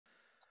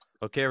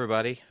Okay,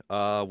 everybody.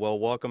 Well,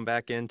 welcome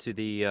back into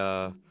the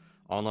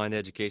online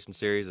education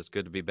series. It's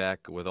good to be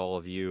back with all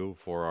of you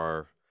for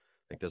I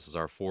think this is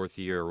our fourth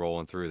year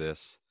rolling through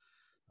this.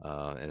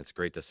 And it's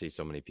great to see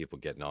so many people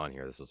getting on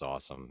here. This is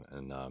awesome.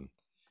 And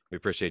we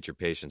appreciate your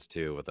patience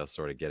too with us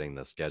sort of getting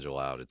the schedule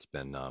out. It's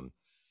been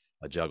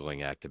a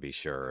juggling act to be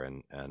sure.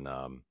 And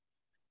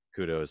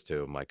kudos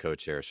to my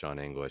co-chair, Sean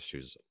English,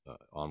 who's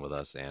on with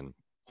us, and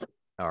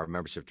our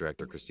membership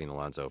director, Christine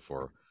Alonso,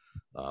 for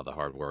the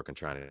hard work and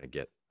trying to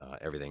get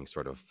everything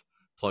sort of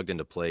plugged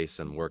into place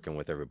and working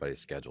with everybody's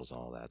schedules and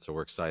all that. So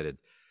we're excited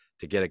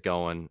to get it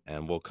going,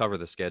 and we'll cover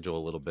the schedule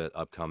a little bit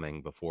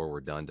upcoming before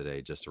we're done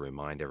today, just to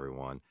remind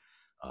everyone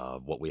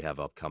what we have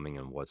upcoming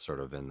and what's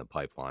sort of in the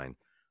pipeline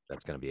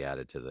that's going to be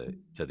added to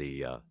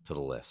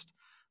the list.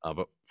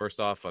 But first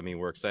off, I mean,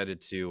 we're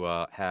excited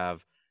to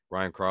have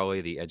Ryan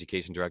Crawley, the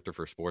education director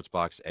for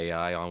Sportsbox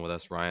AI, on with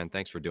us. Ryan,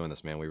 thanks for doing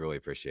this, man. We really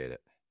appreciate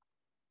it.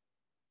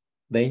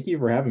 Thank you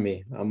for having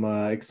me. I'm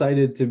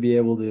excited to be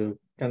able to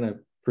kind of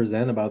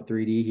present about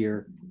 3D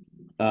here.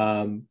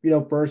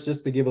 First,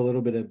 just to give a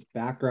little bit of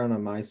background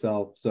on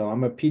myself. So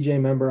I'm a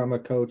PJ member. I'm a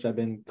coach. I've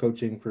been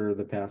coaching for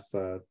the past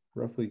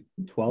roughly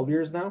 12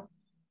 years now.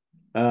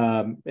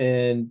 I've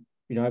been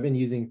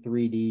using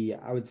 3D,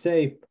 I would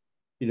say,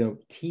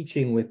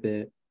 teaching with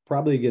it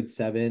probably a good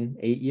 7,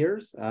 8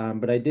 years.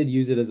 But I did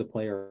use it as a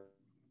player.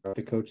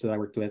 The coach that I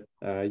worked with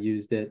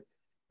used it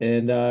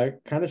and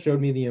kind of showed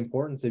me the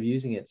importance of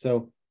using it.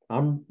 So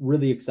I'm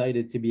really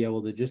excited to be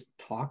able to just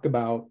talk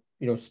about,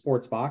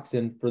 Sportsbox.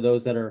 And for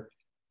those that are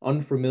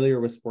unfamiliar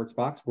with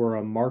Sportsbox, we're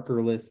a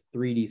markerless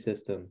 3D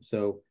system.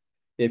 So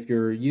if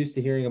you're used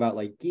to hearing about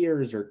like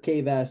Gears or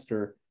K-Vest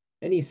or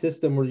any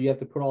system where you have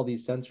to put all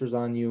these sensors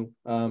on you,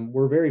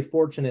 we're very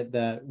fortunate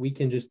that we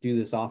can just do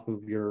this off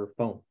of your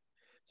phone.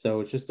 So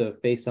it's just a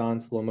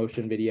face-on slow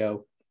motion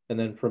video, and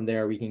then from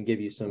there we can give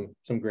you some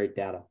great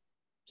data.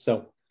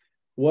 So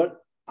what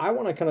I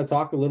want to kind of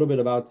talk a little bit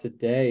about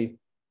today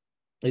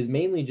is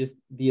mainly just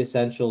the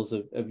essentials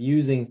of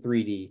using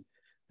 3D,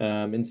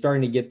 and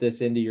starting to get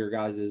this into your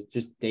guys'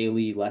 just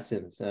daily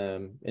lessons,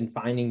 and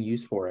finding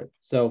use for it.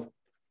 So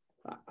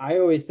I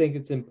always think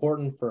it's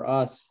important for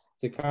us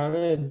to kind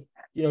of,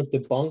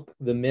 debunk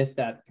the myth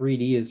that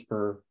 3D is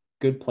for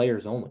good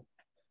players only.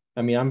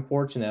 I mean, I'm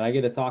fortunate. I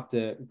get to talk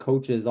to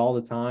coaches all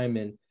the time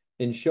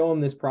and show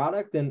them this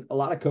product. And a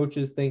lot of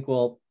coaches think,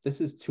 well,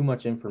 this is too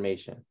much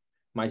information.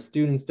 My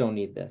students don't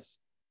need this.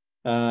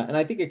 And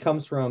I think it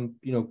comes from,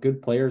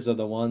 good players are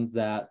the ones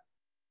that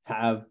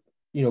have,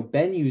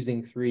 been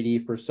using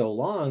 3D for so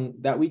long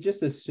that we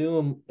just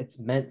assume it's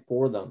meant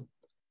for them.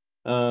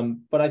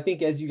 But I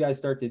think as you guys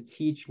start to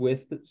teach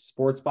with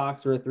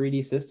Sportsbox or a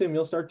 3D system,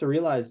 you'll start to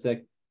realize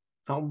like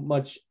how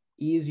much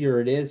easier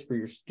it is for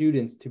your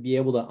students to be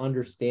able to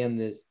understand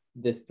this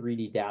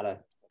 3D data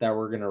that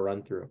we're going to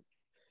run through.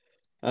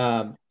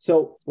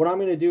 So what I'm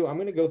going to do, I'm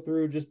going to go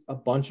through just a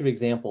bunch of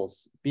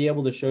examples, be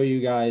able to show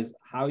you guys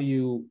how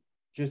you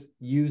just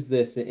use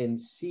this and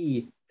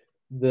see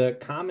the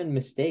common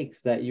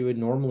mistakes that you would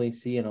normally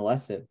see in a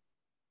lesson.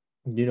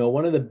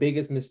 One of the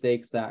biggest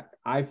mistakes that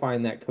I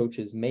find that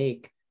coaches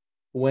make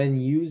when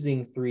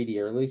using 3D,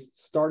 or at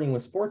least starting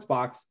with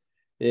Sportsbox,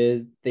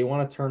 is they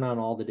want to turn on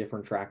all the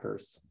different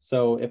trackers.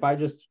 So if I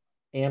just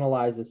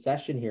analyze a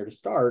session here to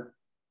start,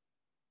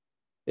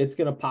 it's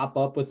going to pop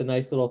up with a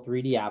nice little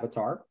 3D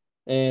avatar.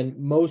 And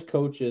most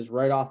coaches,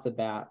 right off the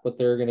bat, what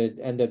they're going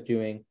to end up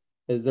doing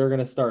is they're going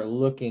to start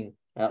looking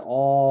at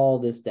all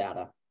this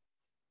data.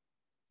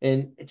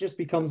 And it just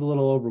becomes a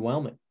little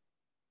overwhelming.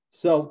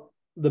 So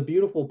the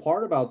beautiful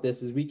part about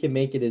this is we can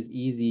make it as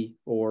easy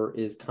or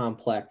as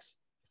complex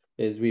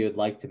as we would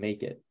like to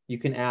make it. You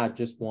can add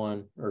just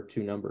one or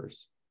two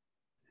numbers.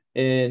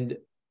 And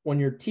when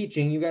you're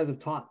teaching, you guys have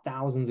taught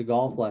thousands of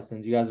golf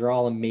lessons. You guys are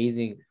all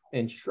amazing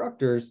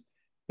instructors.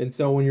 And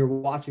so when you're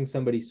watching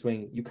somebody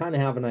swing, you kind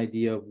of have an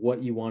idea of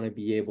what you want to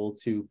be able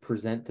to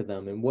present to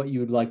them and what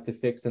you would like to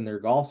fix in their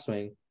golf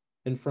swing.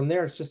 And from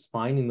there, it's just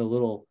finding the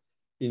little,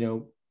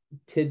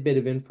 tidbit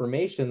of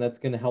information that's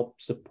going to help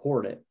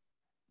support it.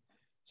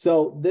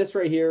 So this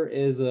right here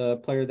is a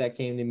player that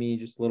came to me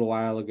just a little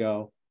while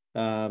ago.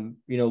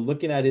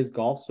 Looking at his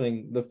golf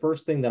swing, the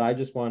first thing that I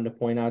just wanted to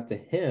point out to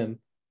him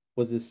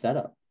was his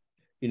setup.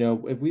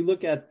 If we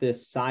look at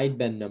this side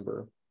bend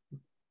number,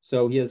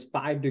 so he has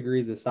 5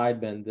 degrees of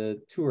side bend.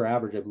 The tour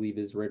average, I believe,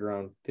 is right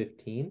around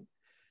 15.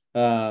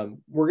 We're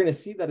going to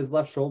see that his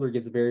left shoulder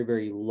gets very,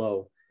 very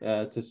low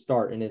to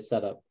start in his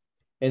setup.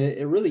 And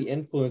it really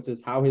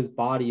influences how his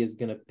body is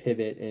going to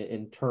pivot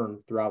and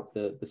turn throughout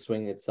the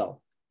swing itself.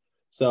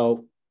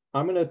 So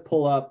I'm going to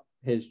pull up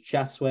his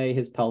chest sway,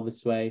 his pelvis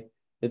sway.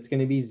 It's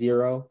going to be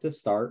 0 to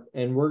start.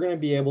 And we're going to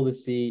be able to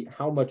see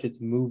how much it's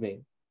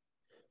moving.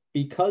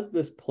 Because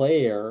this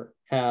player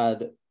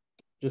had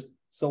just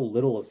so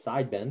little of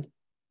side bend,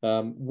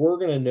 we're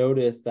going to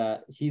notice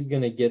that he's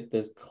going to get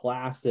this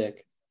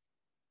classic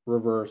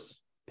reverse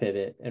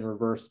pivot and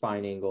reverse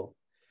spine angle.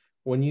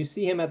 When you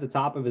see him at the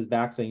top of his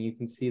backswing, you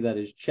can see that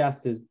his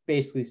chest has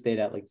basically stayed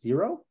at like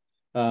 0,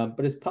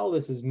 but his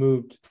pelvis has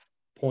moved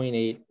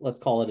 0.8, let's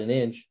call it an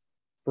inch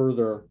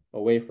further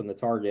away from the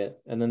target.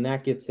 And then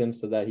that gets him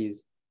so that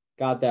he's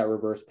got that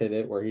reverse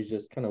pivot where he's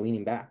just kind of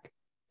leaning back.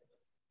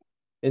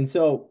 And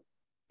so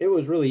it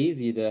was really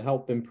easy to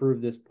help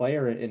improve this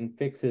player and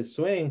fix his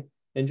swing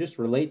and just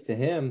relate to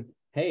him.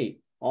 Hey,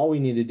 all we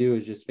need to do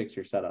is just fix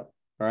your setup.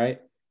 All right.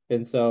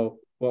 And so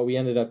what we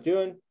ended up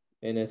doing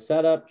in his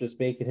setup, just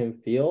making him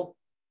feel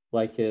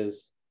like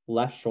his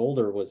left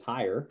shoulder was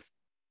higher,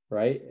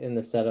 right, in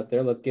the setup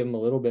there. Let's give him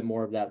a little bit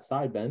more of that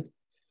side bend.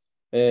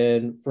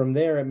 And from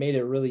there, it made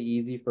it really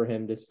easy for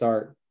him to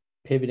start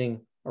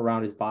pivoting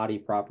around his body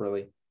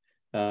properly,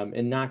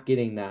 and not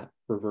getting that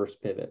reverse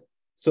pivot.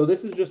 So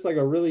this is just like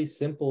a really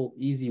simple,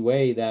 easy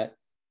way that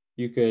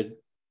you could,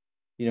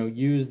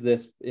 use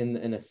this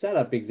in a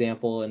setup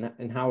example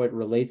and how it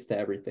relates to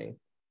everything.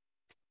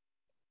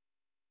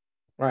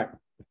 All right.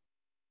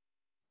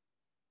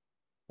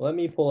 Let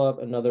me pull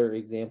up another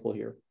example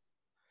here.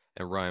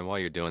 And Ryan, while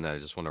you're doing that, I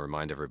just want to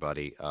remind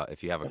everybody,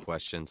 if you have a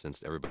question,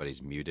 since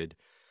everybody's muted,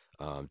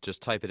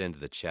 just type it into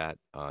the chat.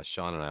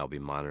 Sean and I will be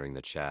monitoring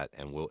the chat,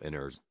 and we'll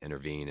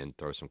intervene and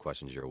throw some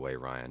questions your way,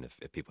 Ryan,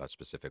 if people have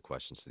specific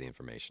questions to the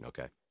information.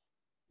 Okay.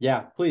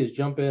 Yeah, please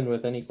jump in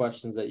with any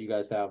questions that you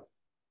guys have.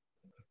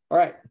 All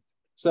right.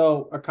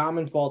 So a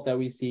common fault that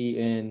we see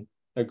in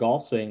a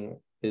golf swing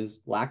is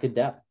lack of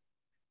depth,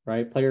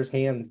 right? Players'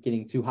 hands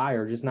getting too high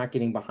or just not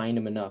getting behind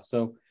them enough.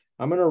 So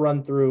I'm going to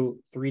run through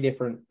 3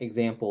 different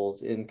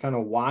examples and kind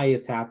of why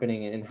it's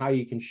happening and how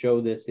you can show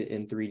this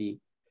in 3D.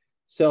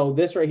 So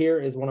this right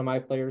here is one of my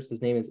players.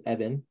 His name is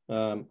Evan.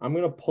 I'm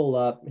going to pull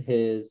up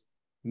his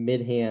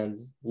mid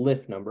hands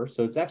lift number.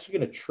 So it's actually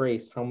going to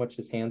trace how much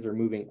his hands are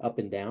moving up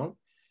and down,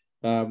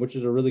 which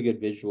is a really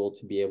good visual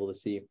to be able to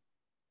see.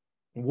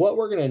 What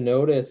we're going to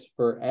notice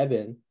for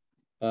Evan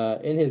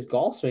in his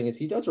golf swing is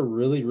he does a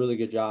really, really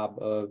good job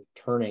of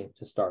turning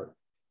to start.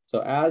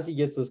 So as he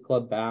gets this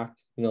club back,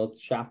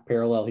 shaft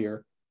parallel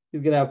here,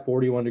 he's going to have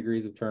 41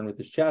 degrees of turn with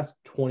his chest,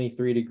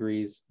 23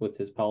 degrees with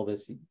his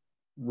pelvis.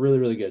 Really,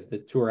 really good. The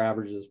tour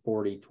average is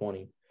 40,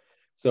 20.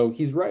 So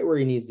he's right where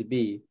he needs to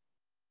be.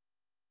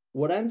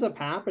 What ends up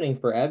happening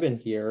for Evan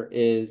here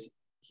is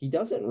he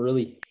doesn't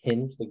really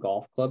hinge the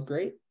golf club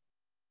great.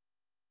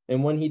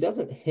 And when he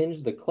doesn't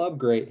hinge the club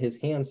great, his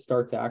hands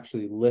start to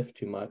actually lift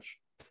too much.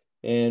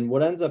 And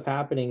what ends up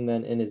happening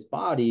then in his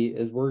body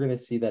is we're going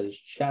to see that his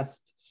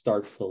chest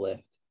starts to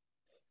lift.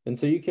 And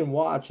so you can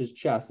watch his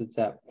chest. It's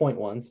at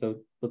 0.1. So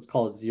let's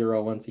call it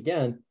 0 once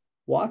again.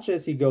 Watch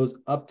as he goes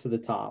up to the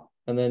top.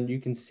 And then you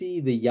can see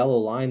the yellow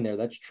line there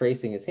that's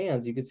tracing his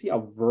hands. You can see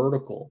how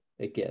vertical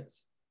it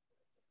gets.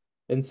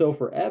 And so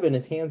for Evan,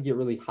 his hands get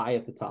really high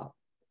at the top.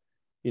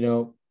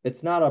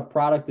 It's not a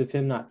product of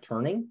him not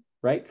turning,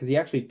 right? Because he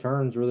actually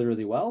turns really,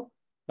 really well.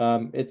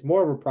 It's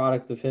more of a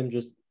product of him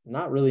just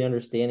not really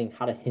understanding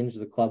how to hinge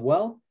the club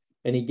well.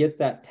 And he gets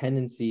that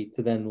tendency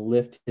to then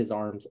lift his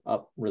arms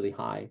up really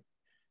high.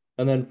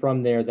 And then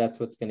from there, that's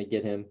what's going to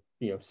get him,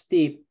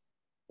 steep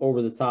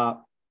over the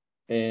top.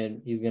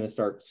 And he's going to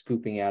start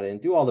scooping at it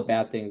and do all the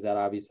bad things that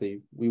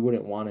obviously we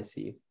wouldn't want to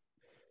see.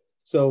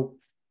 So,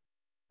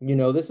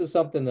 this is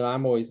something that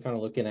I'm always kind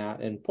of looking at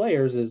in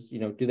players is,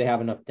 do they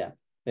have enough depth?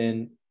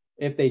 And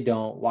if they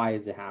don't, why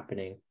is it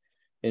happening?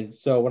 And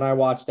so when I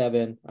watched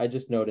Evan, I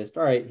just noticed,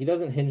 all right, he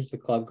doesn't hinge the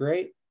club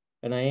great.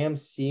 And I am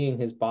seeing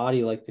his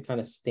body like to kind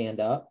of stand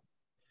up.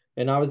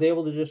 And I was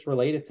able to just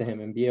relate it to him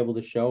and be able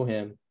to show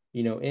him,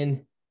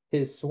 in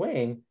his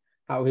swing,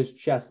 how his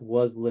chest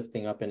was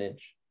lifting up an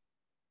inch.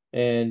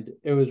 And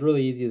it was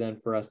really easy then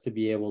for us to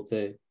be able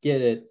to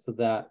get it so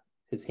that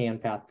his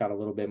hand path got a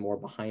little bit more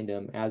behind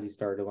him as he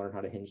started to learn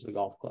how to hinge the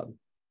golf club.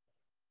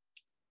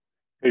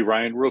 Hey,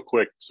 Ryan, real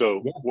quick. So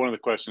one of the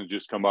questions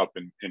just come up,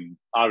 and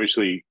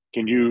obviously,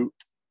 can you,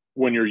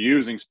 when you're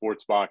using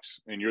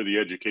Sportsbox and you're the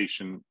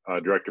education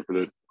director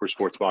for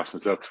Sportsbox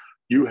and stuff,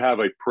 you have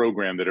a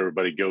program that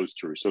everybody goes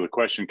through. So the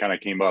question kind of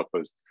came up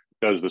was,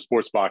 does the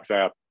Sportsbox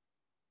app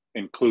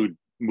include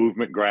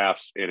movement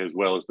graphs and as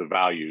well as the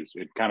values?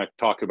 And kind of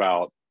talk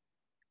about,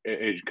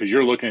 because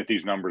you're looking at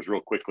these numbers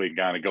real quickly and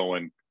kind of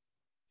going,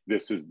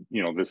 this is,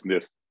 this and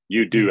this.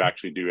 You do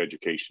actually do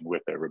education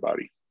with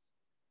everybody.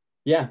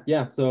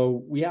 Yeah.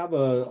 So we have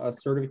a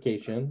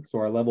certification. So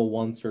our level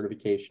 1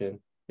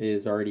 certification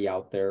is already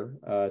out there.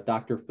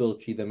 Dr. Phil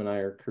Cheatham and I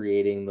are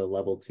creating the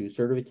level 2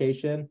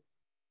 certification.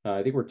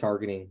 I think we're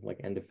targeting like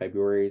end of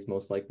February is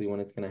most likely when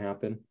it's going to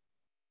happen.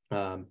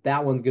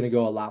 That one's going to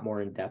go a lot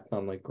more in depth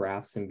on like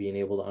graphs and being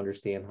able to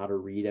understand how to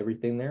read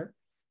everything there.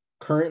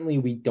 Currently,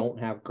 we don't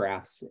have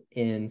graphs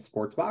in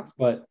Sportsbox,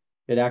 but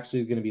it actually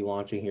is going to be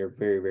launching here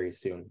very, very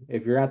soon.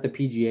 If you're at the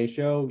PGA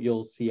show,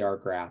 you'll see our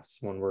graphs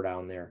when we're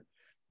down there.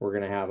 We're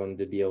going to have them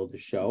to be able to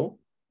show.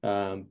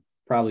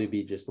 Probably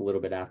be just a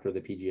little bit after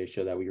the PGA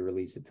show that we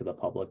release it to the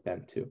public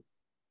then too.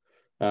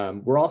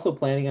 We're also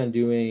planning on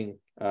doing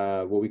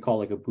what we call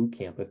like a boot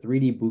camp, a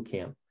 3D boot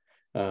camp,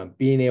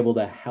 being able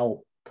to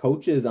help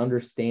coaches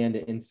understand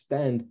and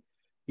spend,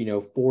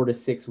 4 to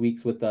 6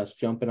 weeks with us,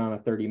 jumping on a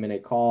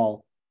 30-minute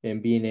call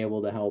and being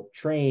able to help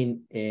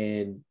train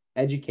and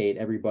educate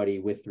everybody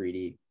with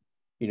 3D.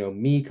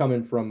 me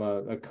coming from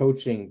a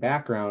coaching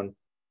background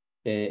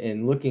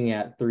and looking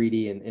at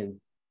 3D and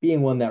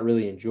being one that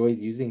really enjoys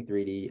using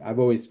 3D, I've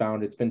always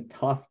found it's been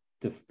tough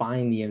to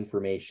find the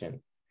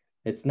information.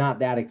 It's not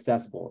that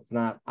accessible. It's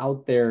not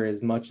out there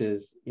as much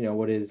as,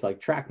 what is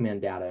like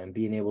TrackMan data and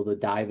being able to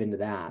dive into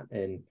that.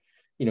 And,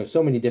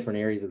 so many different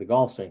areas of the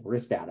golf swing,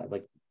 wrist data.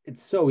 Like,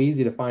 it's so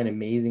easy to find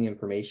amazing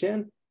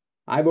information.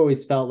 I've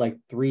always felt like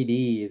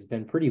 3D has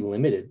been pretty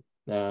limited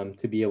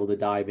to be able to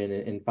dive in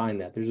and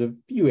find that. There's a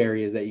few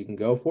areas that you can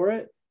go for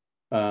it,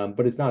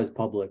 but it's not as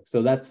public.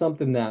 So that's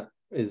something that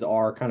is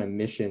our kind of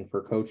mission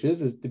for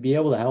coaches, is to be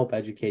able to help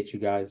educate you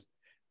guys,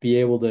 be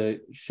able to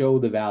show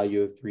the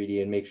value of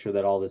 3D and make sure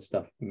that all this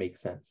stuff makes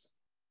sense.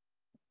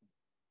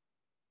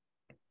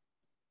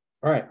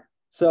 All right.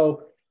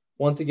 So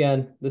once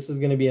again, this is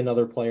going to be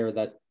another player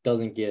that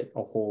doesn't get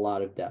a whole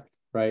lot of depth,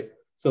 right?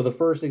 So the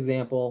first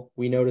example,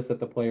 we noticed that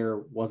the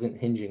player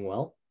wasn't hinging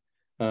well.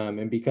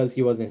 And because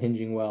he wasn't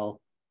hinging well,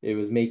 it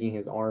was making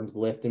his arms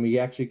lift, and we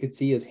actually could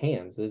see his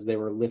hands as they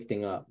were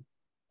lifting up.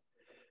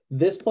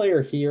 This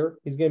player here,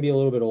 he's going to be a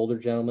little bit older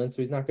gentleman,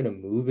 so he's not going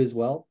to move as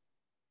well.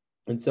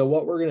 And so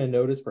what we're going to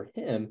notice for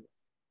him,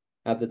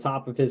 at the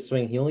top of his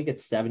swing, he only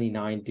gets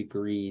 79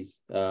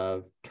 degrees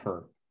of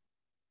turn.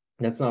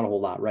 That's not a whole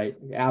lot, right?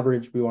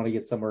 Average, we want to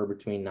get somewhere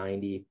between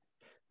 90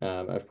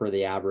 for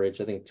the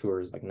average. I think tour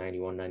is like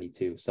 91,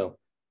 92. So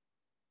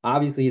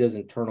obviously he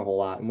doesn't turn a whole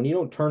lot. And when you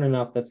don't turn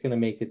enough, that's going to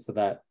make it so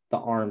that the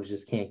arms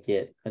just can't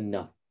get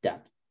enough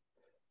depth.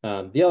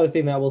 The other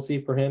thing that we'll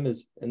see for him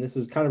is, and this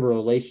is kind of a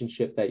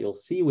relationship that you'll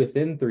see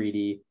within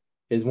 3D,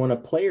 is when a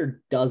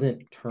player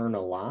doesn't turn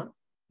a lot,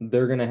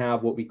 they're going to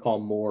have what we call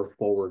more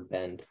forward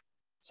bend.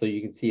 So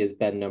you can see his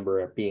bend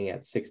number being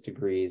at 6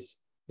 degrees.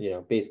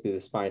 Basically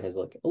the spine has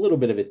like a little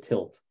bit of a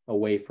tilt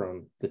away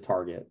from the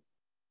target.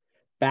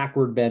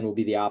 Backward bend will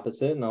be the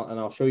opposite. And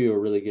I'll show you a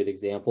really good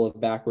example of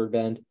backward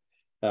bend.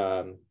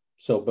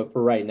 But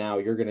for right now,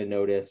 you're going to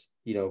notice,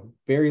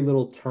 very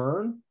little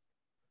turn.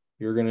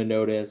 You're going to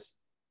notice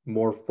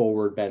more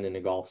forward bend in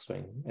a golf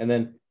swing. And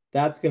then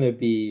that's going to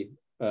be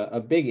a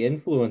big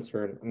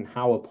influencer in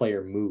how a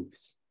player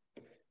moves.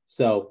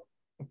 So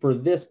for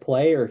this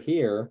player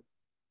here,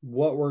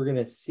 what we're going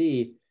to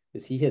see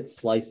is he hits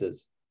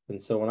slices.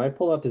 And so when I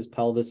pull up his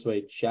pelvis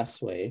sway, chest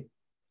sway,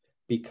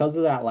 because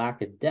of that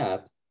lack of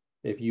depth,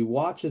 if you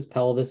watch his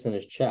pelvis and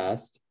his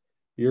chest,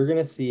 you're going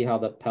to see how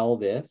the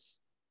pelvis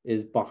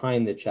is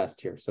behind the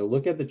chest here. So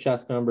look at the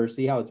chest number,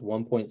 see how it's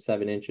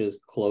 1.7 inches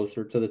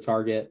closer to the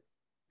target.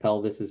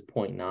 Pelvis is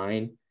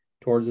 0.9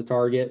 towards the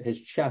target. His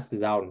chest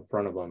is out in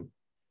front of him.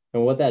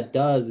 And what that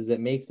does is it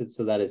makes it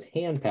so that his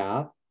hand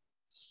path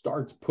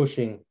starts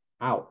pushing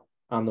out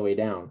on the way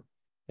down.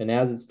 And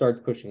as it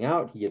starts pushing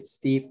out, he gets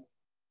steep.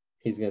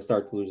 He's going to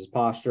start to lose his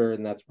posture.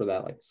 And that's where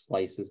that like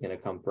slice is going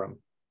to come from.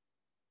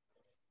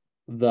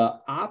 The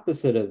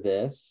opposite of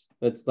this,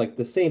 it's like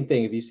the same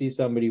thing. If you see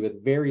somebody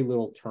with very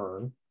little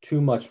turn,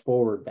 too much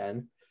forward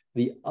bend,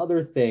 the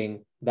other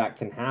thing that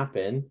can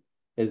happen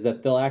is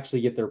that they'll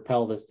actually get their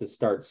pelvis to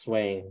start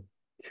swaying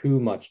too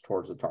much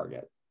towards the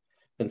target.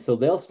 And so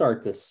they'll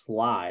start to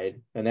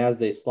slide. And as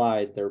they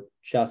slide, their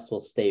chest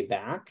will stay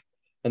back.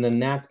 And then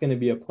that's going to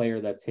be a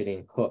player that's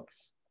hitting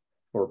hooks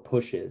or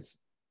pushes.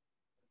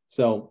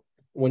 So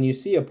when you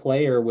see a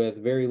player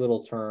with very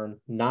little turn,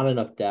 not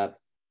enough depth,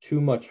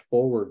 too much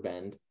forward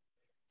bend,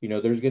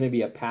 there's going to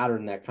be a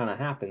pattern that kind of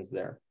happens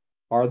there.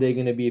 Are they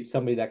going to be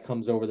somebody that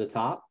comes over the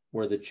top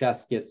where the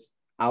chest gets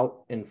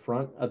out in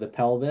front of the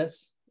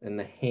pelvis and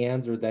the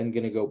hands are then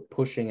going to go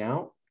pushing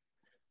out?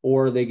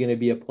 Or are they going to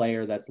be a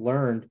player that's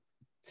learned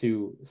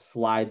to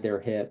slide their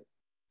hip,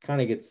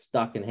 kind of get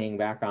stuck and hang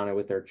back on it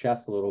with their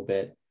chest a little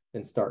bit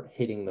and start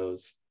hitting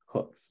those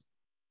hooks?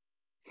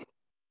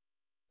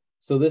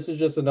 So this is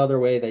just another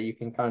way that you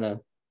can kind of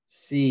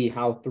see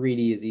how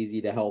 3D is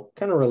easy to help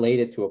kind of relate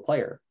it to a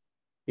player.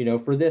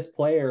 For this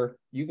player,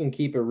 you can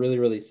keep it really,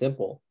 really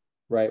simple,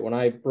 right? When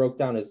I broke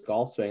down his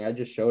golf swing, I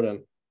just showed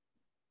him,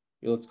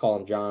 let's call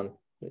him John,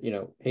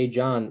 hey,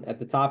 John, at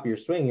the top of your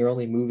swing, you're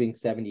only moving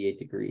 78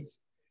 degrees.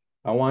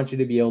 I want you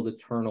to be able to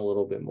turn a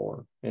little bit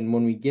more. And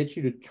when we get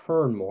you to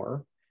turn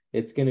more,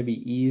 it's going to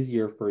be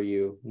easier for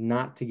you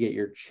not to get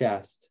your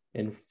chest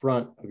in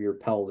front of your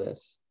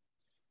pelvis.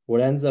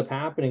 What ends up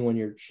happening when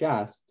your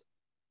chest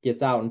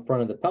gets out in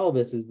front of the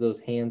pelvis is those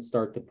hands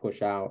start to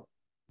push out.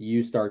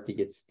 You start to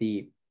get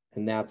steep,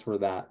 and that's where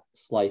that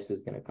slice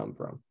is going to come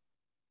from.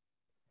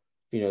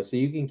 So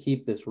you can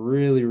keep this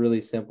really,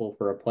 really simple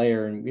for a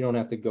player, and you don't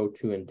have to go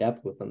too in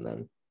depth with them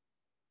then.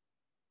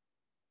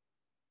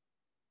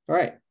 All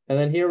right. And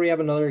then here we have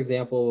another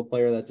example of a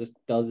player that just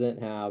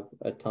doesn't have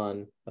a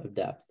ton of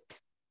depth.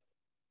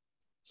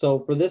 So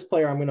for this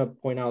player, I'm going to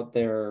point out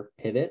their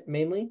pivot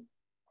mainly.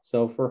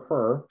 So for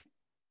her,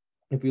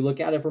 if we look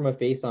at it from a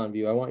face-on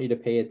view, I want you to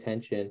pay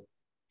attention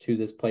to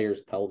this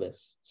player's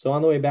pelvis. So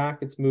on the way back,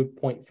 it's moved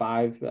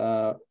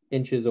 0.5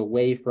 inches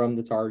away from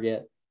the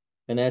target.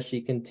 And as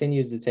she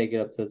continues to take it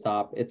up to the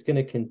top, it's going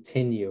to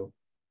continue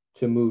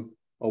to move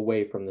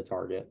away from the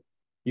target.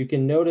 you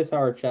can notice how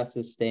her chest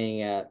is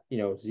staying at,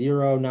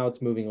 0. Now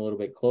it's moving a little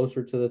bit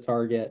closer to the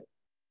target.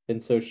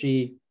 And so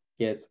she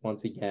gets,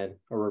 once again,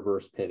 a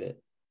reverse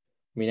pivot.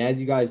 I mean, as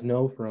you guys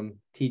know from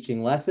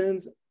teaching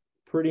lessons,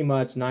 pretty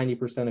much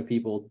 90% of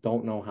people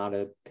don't know how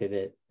to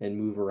pivot and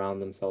move around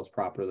themselves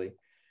properly.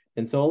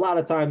 And so a lot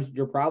of times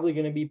you're probably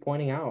going to be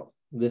pointing out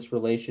this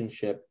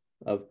relationship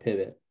of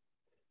pivot.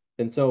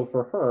 And so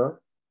for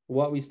her,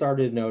 what we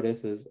started to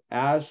notice is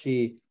as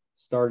she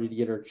started to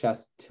get her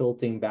chest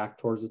tilting back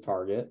towards the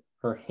target,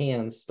 her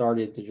hands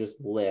started to just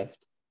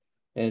lift.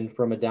 And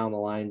from a down the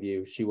line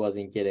view, she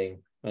wasn't getting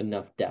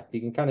enough depth.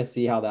 You can kind of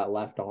see how that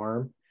left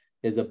arm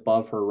is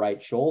above her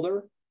right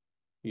shoulder.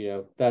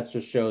 That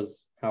just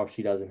shows how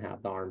she doesn't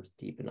have the arms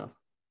deep enough.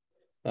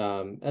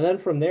 And then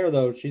from there,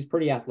 though, she's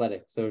pretty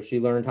athletic. So she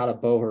learned how to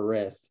bow her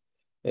wrist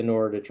in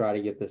order to try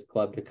to get this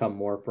club to come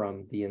more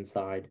from the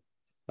inside.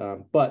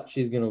 But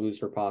she's going to lose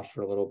her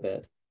posture a little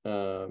bit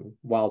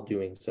while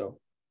doing so.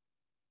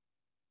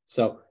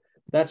 So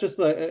that's just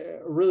a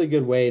really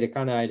good way to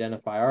kind of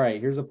identify, all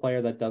right, here's a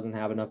player that doesn't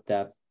have enough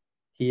depth.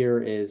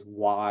 Here is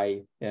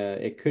why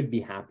it could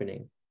be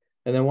happening.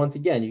 And then once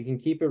again, you can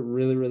keep it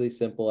really, really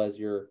simple as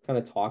you're kind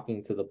of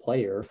talking to the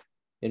player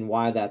and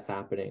why that's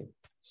happening.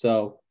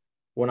 So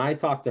when I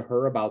talked to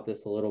her about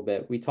this a little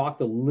bit, we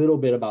talked a little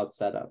bit about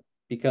setup,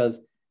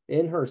 because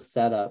in her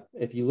setup,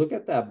 if you look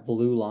at that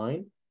blue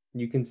line,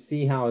 you can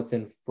see how it's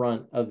in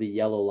front of the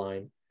yellow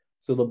line.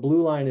 So the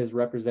blue line is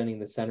representing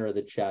the center of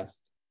the chest.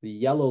 The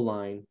yellow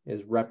line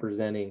is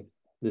representing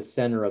the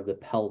center of the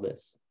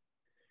pelvis.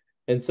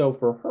 And so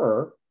for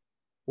her,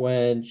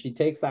 when she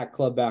takes that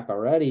club back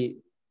already,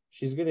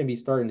 she's going to be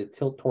starting to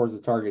tilt towards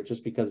the target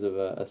just because of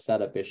a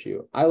setup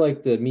issue.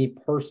 Me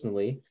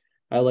personally,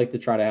 I like to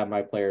try to have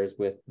my players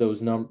with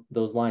those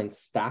lines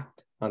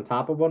stacked on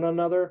top of one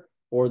another,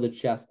 or the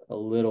chest a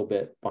little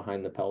bit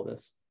behind the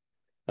pelvis.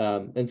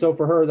 And so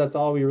for her, that's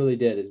all we really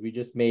did, is we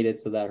just made it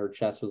so that her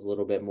chest was a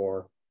little bit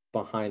more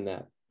behind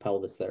that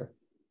pelvis there.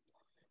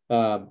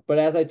 But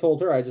as I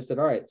told her, I just said,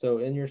 all right, so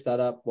in your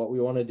setup, what we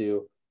want to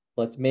do,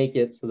 let's make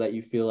it so that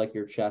you feel like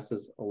your chest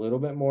is a little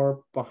bit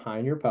more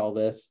behind your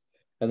pelvis.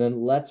 And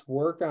then let's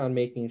work on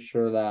making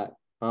sure that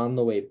on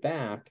the way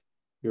back,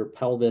 your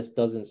pelvis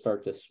doesn't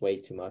start to sway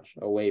too much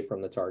away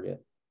from the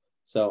target.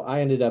 So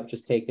I ended up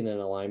just taking an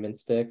alignment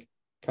stick,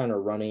 kind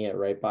of running it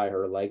right by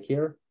her leg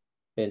here.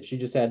 And she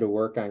just had to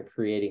work on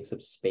creating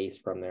some space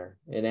from there.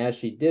 And as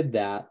she did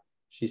that,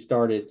 she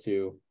started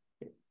to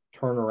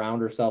turn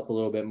around herself a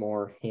little bit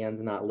more,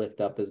 hands not lift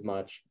up as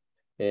much,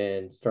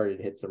 and started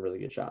to hit some really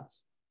good shots.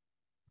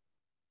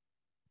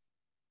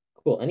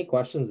 Cool. Any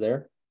questions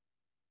there?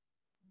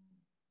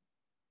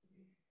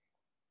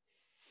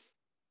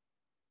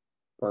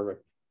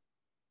 Perfect.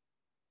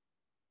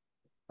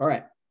 All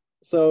right.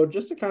 So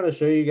just to kind of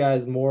show you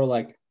guys more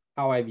like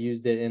how I've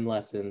used it in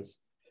lessons,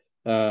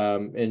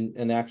 in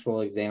an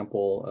actual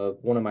example of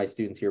one of my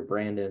students here,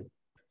 Brandon.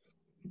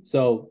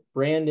 So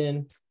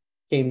Brandon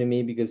came to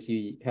me because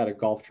he had a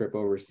golf trip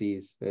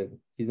overseas, and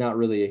he's not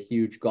really a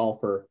huge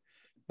golfer,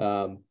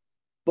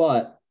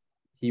 but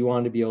he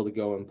wanted to be able to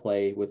go and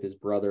play with his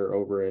brother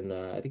over in,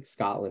 I think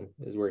Scotland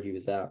is where he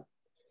was at.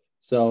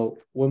 So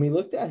when we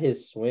looked at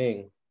his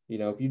swing,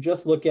 if you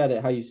just look at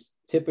it how you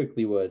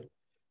typically would,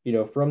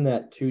 from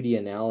that 2D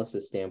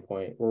analysis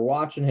standpoint, we're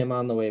watching him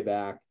on the way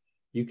back.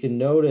 You can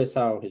notice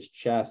how his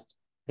chest,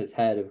 his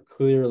head have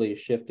clearly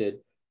shifted,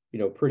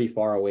 pretty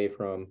far away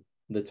from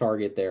the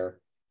target there.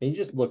 And he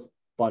just looks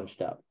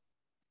bunched up.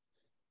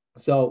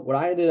 So what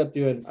I ended up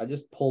doing, I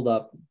just pulled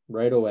up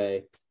right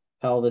away,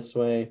 pelvis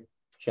sway,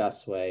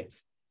 chest sway.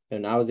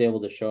 And I was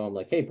able to show him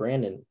like, hey,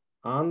 Brandon,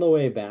 on the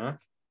way back,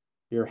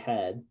 your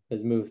head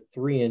has moved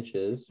 3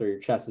 inches, or your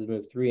chest has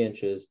moved 3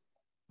 inches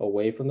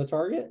away from the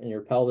target, and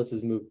your pelvis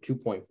has moved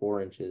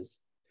 2.4 inches.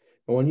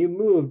 And when you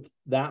moved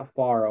that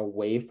far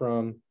away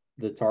from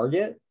the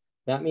target,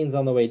 that means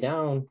on the way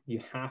down,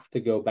 you have to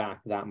go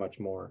back that much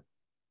more.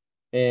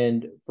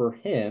 And for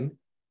him,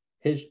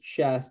 his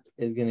chest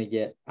is going to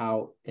get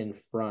out in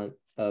front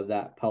of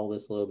that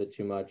pelvis a little bit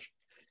too much.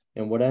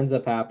 And what ends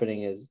up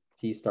happening is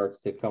he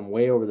starts to come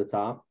way over the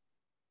top,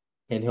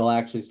 and he'll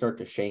actually start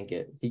to shank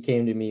it. He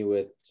came to me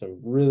with some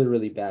really,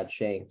 really bad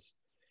shanks.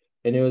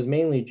 And it was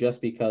mainly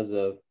just because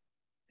of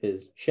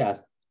his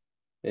chest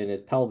and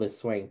his pelvis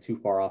swaying too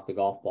far off the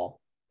golf ball.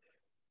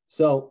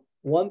 So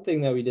one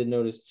thing that we did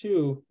notice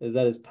too is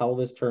that his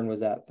pelvis turn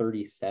was at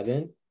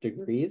 37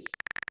 degrees.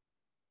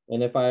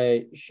 And if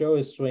I show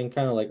his swing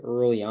kind of like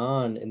early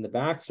on in the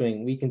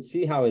backswing, we can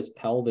see how his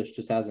pelvis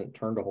just hasn't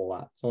turned a whole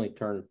lot. It's only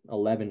turned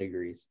 11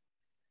 degrees.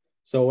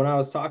 So when I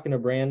was talking to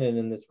Brandon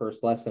in this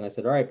first lesson, I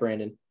said, all right,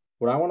 Brandon,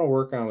 what I want to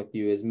work on with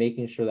you is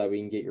making sure that we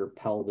can get your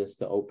pelvis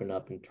to open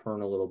up and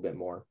turn a little bit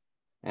more.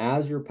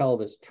 As your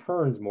pelvis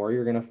turns more,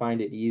 you're going to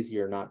find it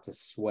easier not to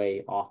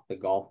sway off the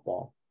golf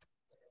ball.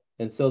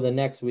 And so the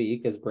next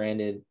week, as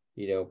Brandon,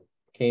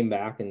 came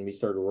back and we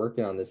started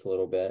working on this a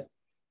little bit,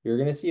 you're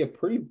going to see a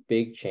pretty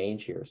big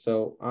change here.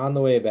 So on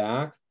the way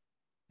back,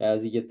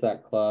 as he gets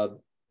that club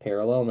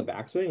parallel in the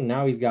backswing,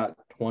 now he's got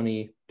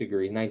 20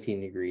 degrees,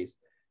 19 degrees.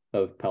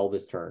 of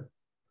pelvis turn.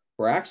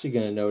 We're actually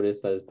going to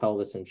notice that his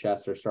pelvis and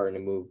chest are starting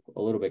to move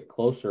a little bit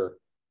closer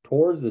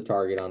towards the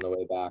target on the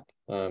way back,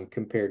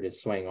 compared to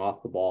swaying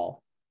off the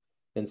ball.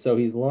 And so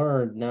he's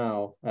learned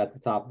now at the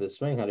top of his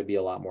swing how to be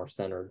a lot more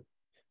centered.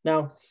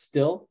 Now,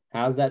 still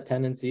has that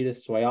tendency to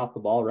sway off the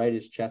ball, right?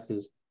 His chest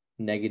is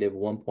negative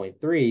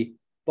 1.3,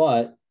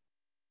 but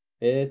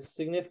it's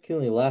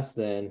significantly less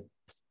than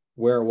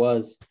where it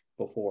was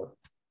before,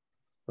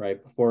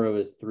 right? Before it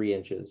was 3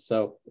 inches.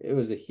 So it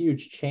was a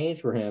huge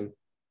change for him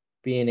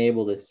being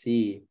able to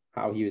see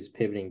how he was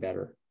pivoting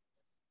better.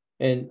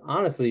 And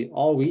honestly,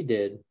 all we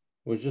did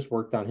was just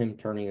worked on him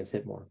turning his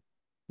hip more.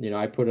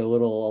 I put a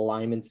little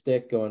alignment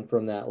stick going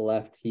from that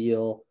left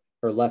heel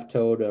or left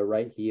toe to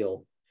right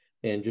heel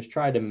and just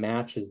tried to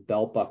match his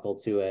belt buckle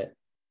to it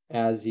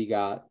as he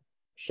got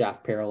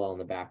shaft parallel in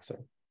the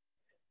backswing.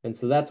 And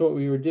so that's what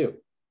we would do.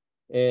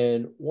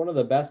 And one of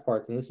the best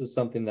parts, and this is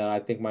something that I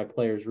think my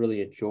players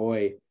really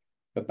enjoy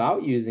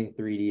about using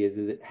 3D, is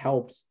that it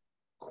helps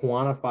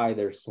quantify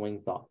their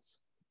swing thoughts.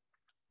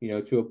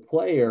 To a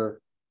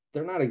player,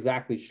 they're not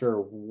exactly sure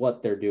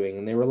what they're doing,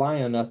 and they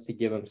rely on us to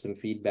give them some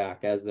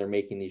feedback as they're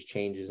making these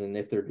changes and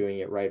if they're doing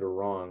it right or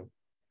wrong.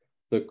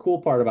 The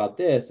cool part about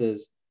this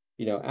is,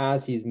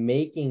 as he's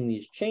making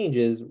these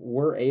changes,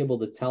 we're able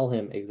to tell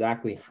him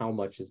exactly how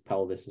much his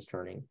pelvis is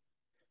turning.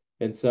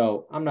 And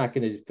so I'm not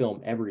going to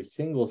film every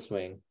single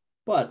swing,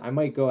 but I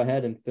might go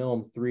ahead and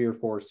film 3 or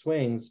 4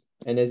 swings.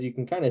 And as you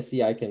can kind of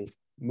see, I can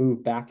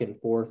move back and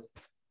forth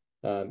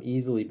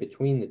easily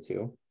between the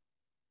two.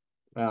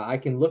 I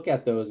can look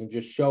at those and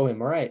just show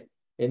him, all right,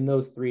 in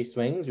those 3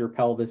 swings, your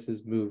pelvis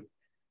has moved,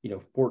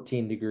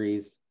 14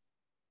 degrees,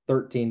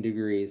 13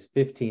 degrees,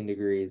 15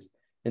 degrees.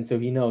 And so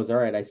he knows, all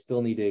right, I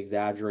still need to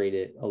exaggerate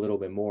it a little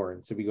bit more.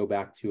 And so we go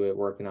back to it,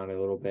 working on it a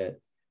little bit,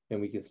 and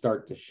we can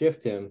start to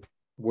shift him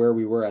where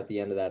we were at the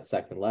end of that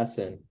second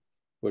lesson,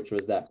 which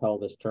was that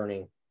pelvis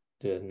turning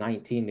to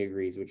 19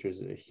 degrees, which was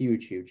a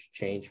huge, huge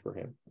change for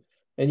him.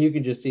 And you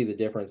can just see the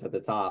difference at the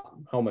top,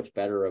 how much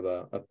better of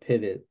a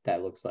pivot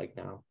that looks like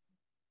now.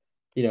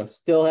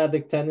 Still had the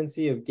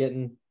tendency of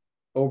getting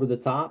over the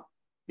top,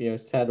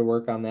 just had to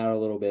work on that a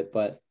little bit,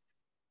 but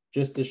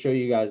just to show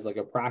you guys like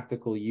a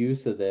practical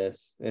use of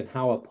this and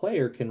how a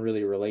player can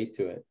really relate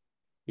to it.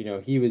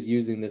 He was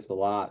using this a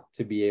lot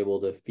to be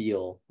able to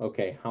feel,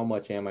 okay, how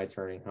much am I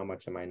turning? How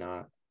much am I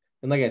not?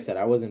 And like I said,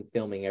 I wasn't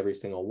filming every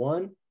single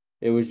one.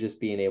 It was just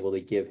being able to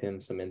give him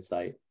some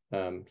insight.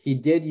 He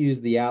did use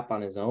the app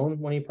on his own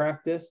when he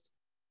practiced.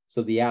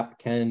 So the app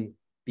can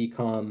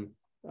become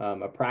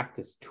a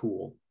practice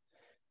tool.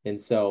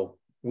 And so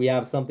we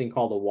have something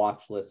called a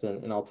watch list,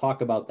 and I'll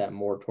talk about that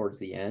more towards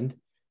the end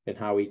and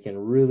how we can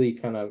really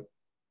kind of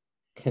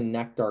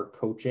connect our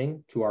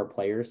coaching to our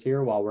players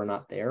here while we're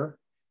not there.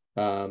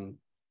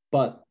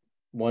 But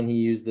when he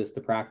used this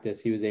to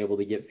practice, he was able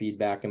to get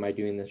feedback. Am I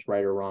doing this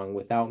right or wrong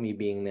without me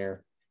being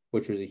there,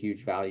 which was a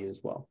huge value as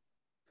well.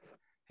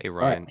 Hey,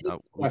 Ryan,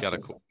 we got a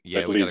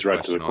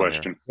right to the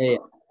question. Hey.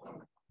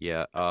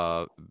 Yeah.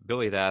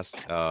 Billy had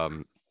asked,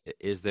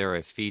 is there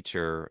a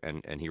feature,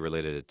 and he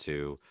related it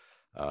to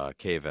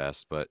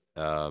KVS, but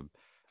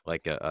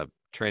like a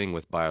training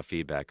with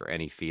biofeedback or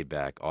any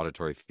feedback,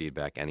 auditory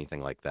feedback,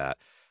 anything like that,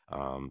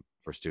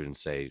 for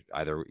students, say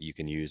either you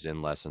can use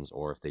in lessons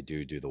or if they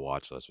do the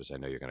watch list, which I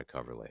know you're going to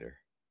cover later.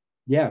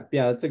 Yeah,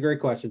 that's a great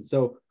question.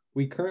 So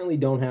we currently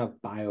don't have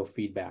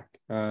biofeedback.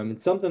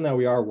 It's something that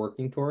we are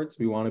working towards.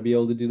 We want to be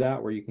able to do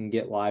that where you can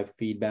get live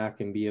feedback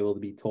and be able to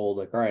be told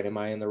like, all right, am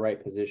I in the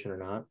right position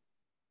or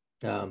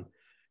not?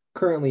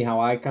 Currently, how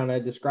I kind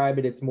of describe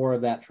it, it's more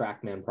of that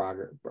TrackMan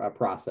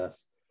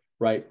process,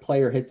 right?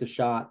 Player hits a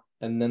shot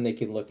and then they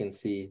can look and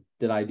see,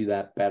 did I do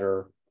that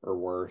better or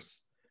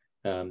worse?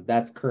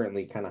 That's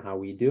currently kind of how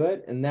we do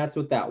it. And that's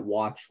what that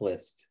watch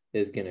list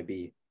is going to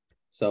be.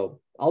 So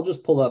I'll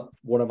just pull up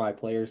one of my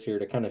players here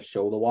to kind of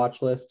show the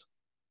watch list.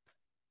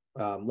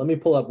 Let me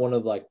pull up one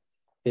of like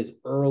his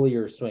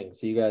earlier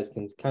swings so you guys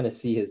can kind of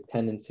see his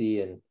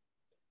tendency and,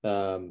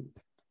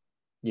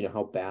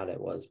 how bad it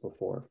was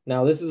before.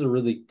 Now, this is a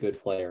really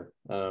good player.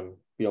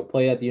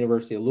 Played at the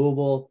University of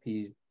Louisville.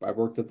 I've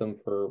worked with him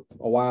for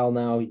a while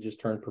now. He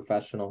just turned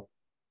professional.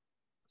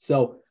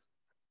 So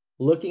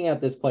looking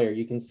at this player,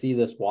 you can see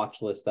this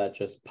watch list that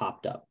just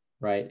popped up,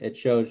 right? It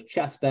shows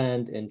chest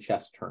bend and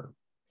chest turn.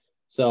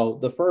 So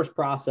the first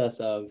process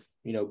of,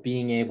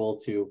 being able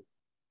to,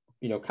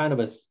 kind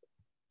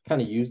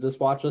of use this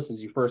watch list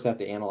is you first have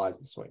to analyze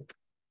the swing.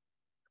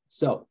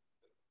 So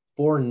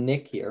for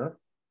Nick here,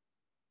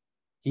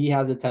 he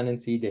has a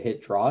tendency to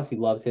hit draws. He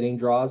loves hitting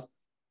draws.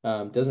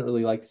 Doesn't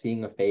really like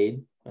seeing a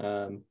fade.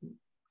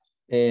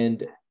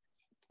 And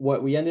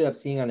what we ended up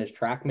seeing on his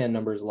TrackMan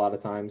numbers a lot of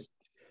times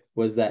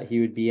was that he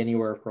would be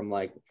anywhere from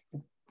like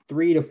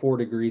 3 to 4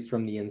 degrees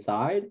from the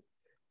inside.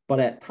 But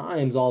at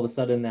times, all of a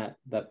sudden,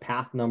 the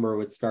path number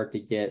would start to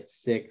get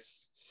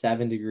 6,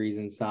 7 degrees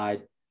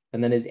inside.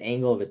 And then his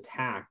angle of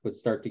attack would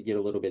start to get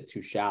a little bit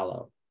too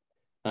shallow.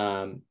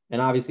 And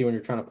obviously, when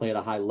you're trying to play at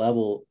a high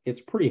level,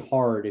 it's pretty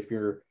hard if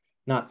you're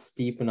not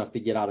steep enough to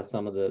get out of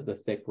some of the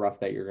thick rough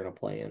that you're going to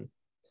play in.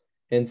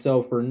 And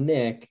so for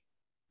Nick,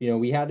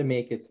 we had to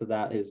make it so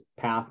that his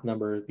path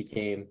numbers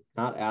became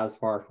not as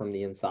far from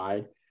the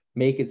inside,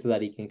 make it so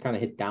that he can kind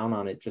of hit down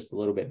on it just a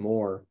little bit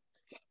more.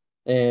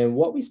 And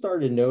what we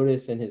started to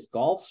notice in his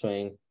golf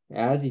swing,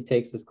 as he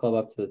takes his club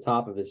up to the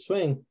top of his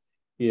swing,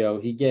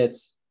 he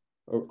gets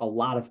a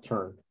lot of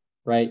turn,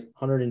 right?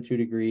 102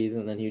 degrees,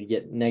 and then he would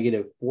get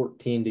negative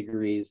 14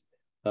 degrees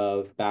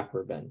of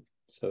backward bend.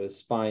 So his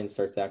spine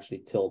starts to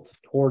actually tilt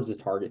towards the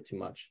target too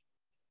much.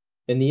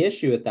 And the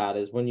issue with that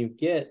is when you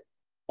get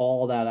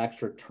all that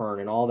extra turn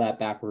and all that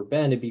backward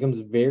bend, it becomes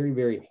very,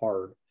 very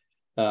hard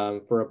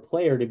for a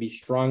player to be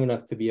strong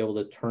enough to be able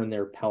to turn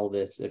their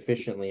pelvis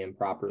efficiently and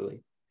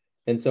properly.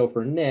 And so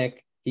for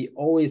Nick, he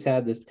always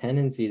had this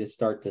tendency to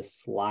start to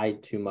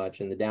slide too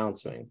much in the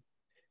downswing.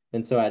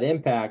 And so at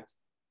impact,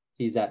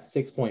 he's at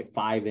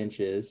 6.5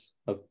 inches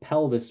of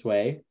pelvis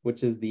sway,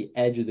 which is the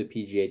edge of the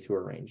PGA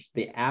Tour range.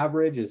 The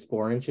average is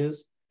 4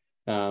 inches.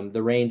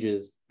 The range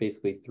is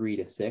basically 3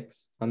 to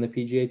 6 on the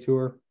PGA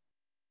Tour.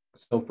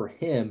 So for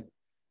him,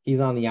 he's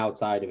on the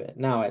outside of it.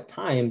 Now, at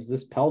times,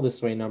 this pelvis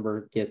sway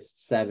number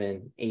gets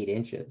 7, 8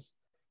 inches.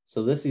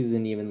 So this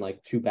isn't even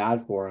like too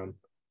bad for him.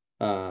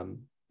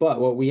 But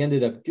what we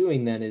ended up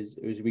doing then is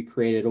we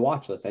created a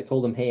watch list. I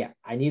told him, hey,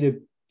 I need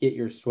to get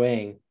your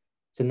swing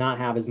to not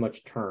have as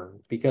much turn,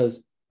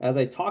 because as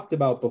I talked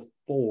about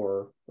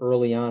before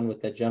early on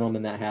with the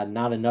gentleman that had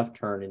not enough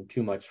turn and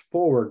too much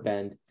forward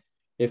bend,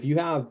 if you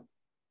have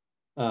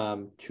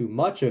too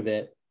much of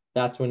it,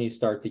 that's when you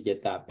start to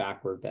get that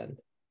backward bend.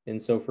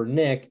 And so for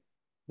Nick,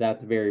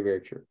 that's very,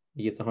 very true.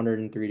 He gets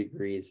 103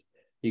 degrees.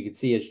 You can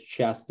see his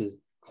chest is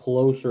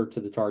closer to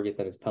the target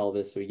than his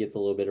pelvis, so he gets a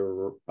little bit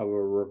of a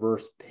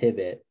reverse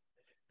pivot.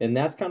 And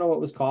that's kind of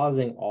what was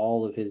causing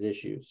all of his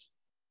issues.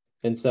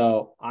 And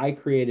so I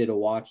created a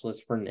watch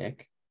list for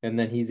Nick, and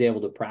then he's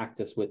able to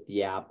practice with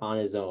the app on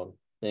his own.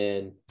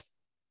 And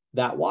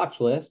that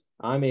watch list,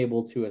 I'm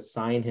able to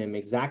assign him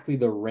exactly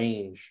the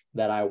range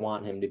that I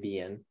want him to be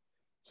in.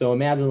 So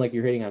imagine like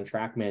you're hitting on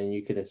TrackMan and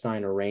you could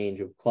assign a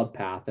range of club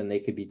path and they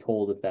could be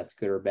told if that's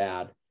good or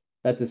bad.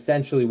 That's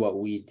essentially what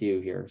we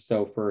do here.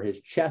 So for his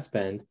chest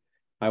bend,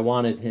 I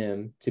wanted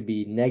him to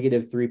be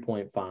negative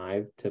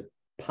 3.5 to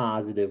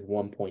positive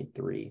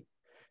 1.3.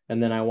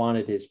 And then I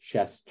wanted his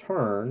chest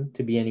turn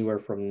to be anywhere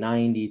from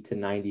 90 to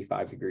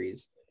 95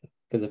 degrees.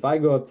 Because if I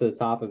go up to the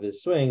top of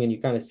his swing and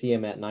you kind of see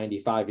him at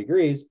 95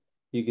 degrees,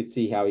 you could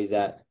see how he's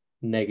at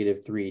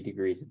negative 3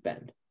 degrees of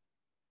bend.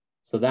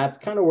 So that's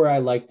kind of where I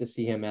like to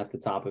see him at the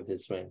top of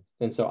his swing.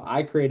 And so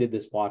I created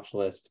this watch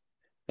list.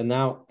 And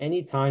now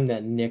anytime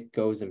that Nick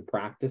goes and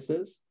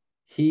practices,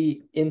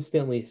 he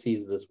instantly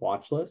sees this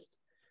watch list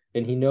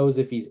and he knows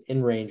if he's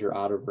in range or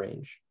out of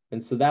range.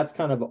 And so that's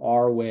kind of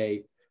our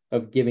way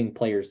of giving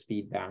players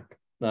feedback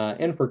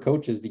and for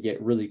coaches to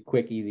get really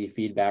quick, easy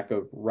feedback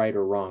of right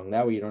or wrong.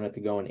 That way you don't have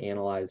to go and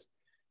analyze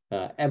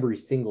every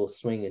single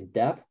swing in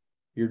depth.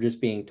 You're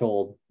just being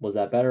told, was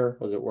that better?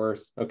 Was it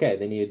worse? Okay,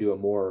 they need to do it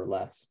more or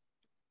less.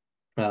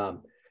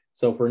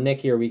 So for Nick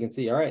here, we can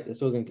see, all right,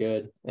 this wasn't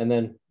good. And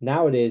then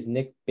nowadays,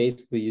 Nick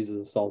basically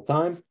uses this all the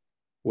time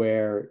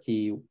where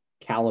he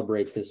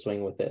calibrates his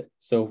swing with it.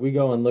 So if we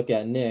go and look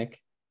at Nick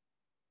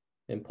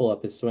and pull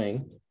up his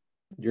swing,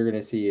 you're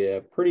going to see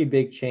a pretty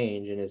big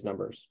change in his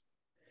numbers.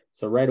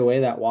 So right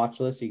away, that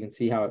watch list, you can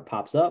see how it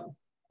pops up.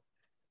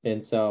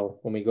 And so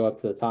when we go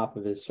up to the top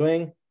of his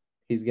swing,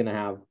 he's going to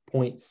have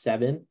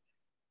 0.7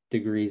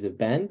 degrees of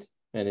bend,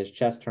 and his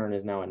chest turn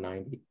is now at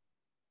 90.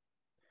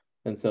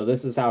 And so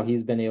this is how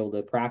he's been able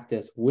to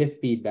practice with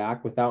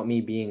feedback without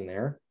me being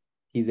there.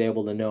 He's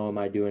able to know, am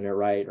I doing it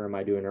right or am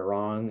I doing it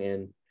wrong?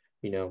 And,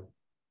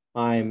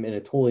 I'm in a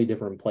totally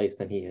different place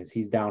than he is.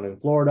 He's down in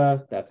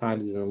Florida. At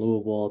times he's in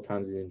Louisville. At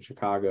times he's in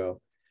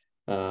Chicago.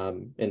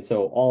 And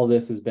so all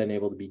this has been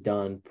able to be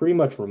done pretty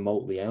much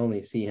remotely. I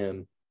only see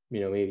him,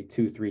 maybe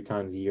 2-3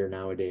 times a year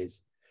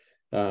nowadays.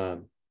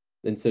 And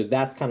so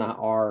that's kind of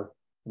our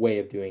way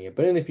of doing it.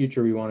 But in the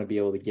future, we want to be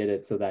able to get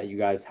it so that you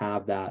guys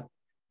have that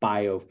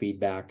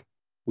biofeedback.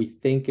 We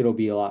think it'll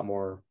be a lot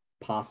more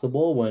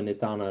possible when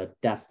it's on a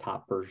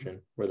desktop version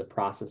where the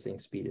processing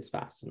speed is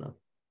fast enough.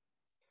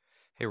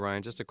 Hey,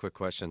 Ryan, just a quick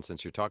question.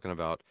 Since you're talking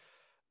about,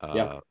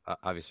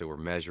 obviously we're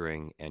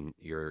measuring and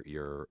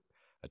you're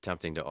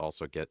attempting to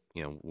also get,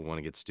 we want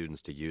to get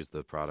students to use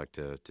the product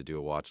to do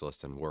a watch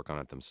list and work on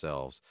it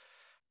themselves.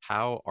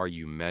 How are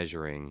you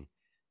measuring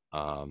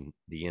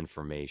the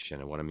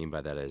information? And what I mean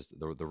by that is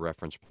the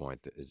reference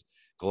point is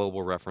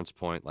global reference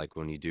point. Like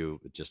when you do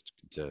just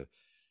to,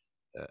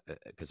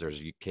 because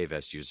there's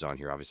KVest used on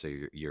here,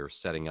 obviously you're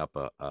setting up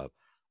a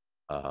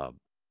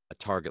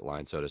target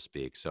line, so to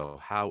speak. So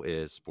how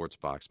is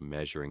Sportsbox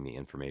measuring the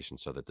information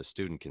so that the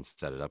student can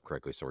set it up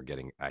correctly so we're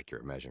getting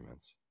accurate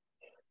measurements?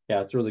 Yeah,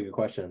 it's a really good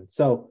question.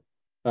 So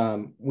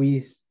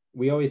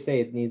we always say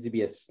it needs to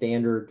be a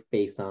standard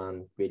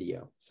face-on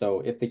video.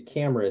 So if the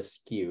camera is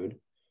skewed,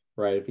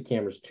 right, if the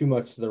camera is too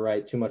much to the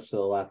right, too much to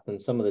the left, then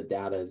some of the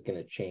data is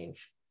going to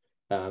change.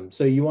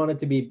 So you want it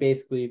to be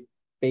basically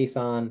face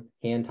on,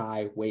 hand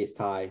high, waist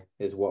high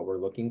is what we're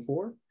looking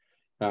for.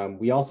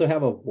 We also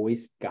have a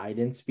voice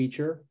guidance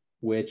feature,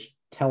 which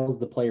tells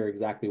the player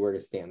exactly where to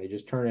stand. They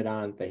just turn it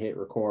on, they hit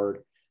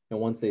record, and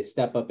once they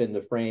step up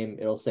into frame,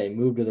 it'll say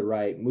move to the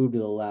right, move to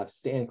the left,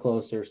 stand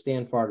closer,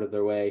 stand farther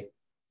their way.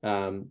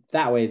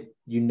 That way,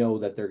 you know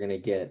that they're going to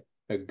get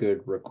a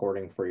good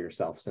recording for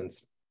yourself.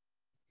 Since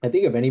I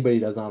think if anybody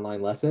does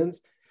online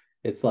lessons,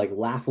 it's like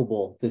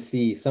laughable to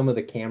see some of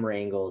the camera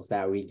angles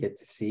that we get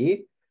to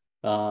see.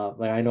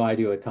 Like I know I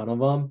do a ton of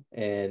them,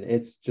 and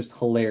it's just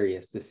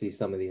hilarious to see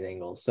some of these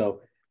angles.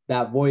 So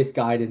that voice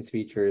guidance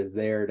feature is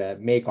there to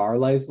make our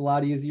lives a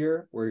lot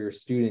easier, where your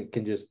student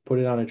can just put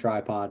it on a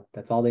tripod.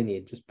 That's all they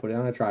need. Just put it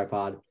on a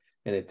tripod,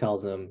 and it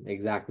tells them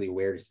exactly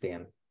where to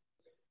stand.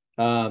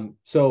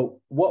 So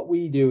what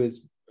we do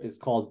is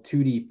called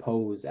 2D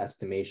pose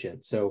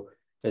estimation. So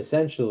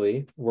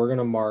essentially, we're going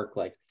to mark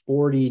like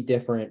 40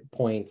 different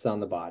points on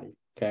the body.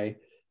 Okay.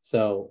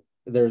 So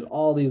there's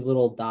all these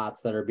little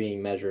dots that are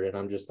being measured, and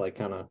I'm just like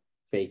kind of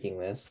faking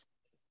this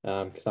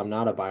because I'm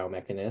not a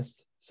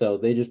biomechanist. So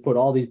they just put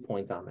all these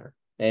points on there,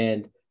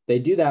 and they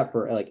do that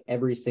for like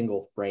every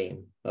single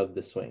frame of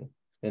the swing.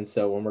 And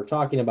so when we're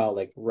talking about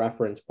like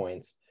reference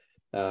points,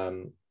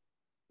 you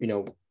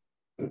know,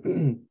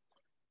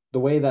 the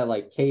way that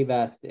like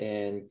K-Vest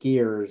and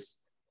gears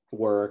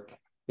work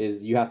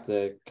is you have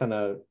to kind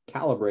of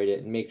calibrate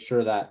it and make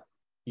sure that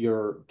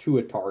you're to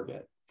a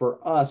target.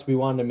 For us, we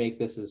wanted to make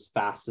this as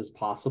fast as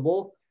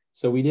possible.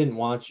 So we didn't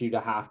want you to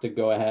have to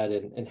go ahead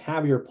and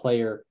have your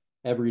player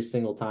every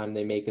single time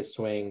they make a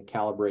swing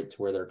calibrate to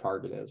where their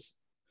target is.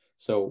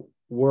 So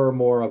we're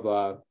more of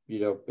a,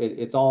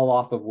 it's all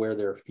off of where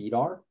their feet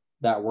are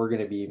that we're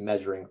going to be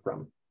measuring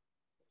from.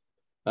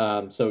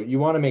 So you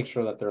want to make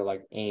sure that they're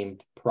like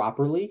aimed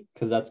properly,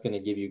 because that's going to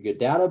give you good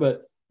data.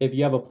 But if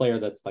you have a player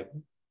that's like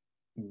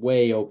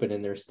way open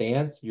in their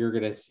stance, you're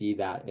going to see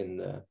that in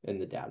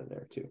the data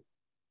there too.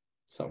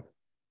 So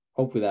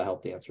hopefully that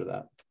helped answer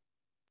that.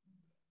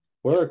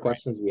 What other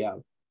questions do we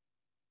have?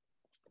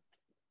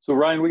 So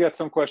Ryan, we got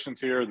some questions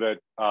here that,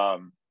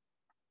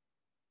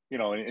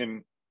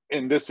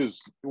 and this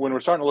is when we're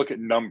starting to look at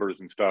numbers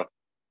and stuff,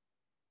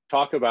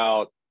 talk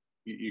about,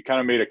 you kind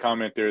of made a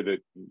comment there that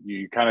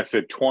you kind of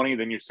said 20,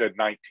 then you said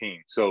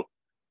 19. So,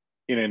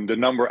 and the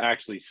number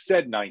actually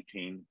said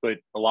 19, but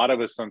a lot of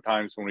us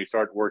sometimes when we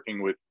start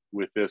working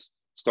with this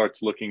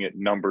starts looking at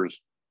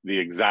numbers, the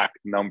exact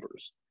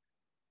numbers.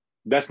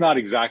 That's not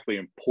exactly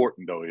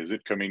important though, is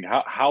it? I mean,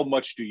 how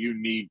much do you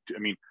need to,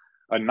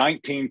 a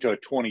 19 to a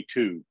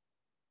 22,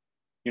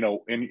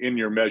 in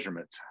your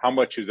measurements, how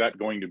much is that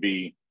going to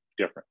be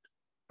different?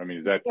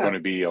 Is that going to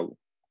be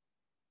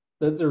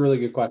That's a really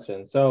good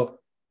question. So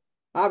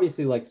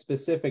obviously, like,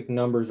 specific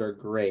numbers are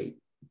great,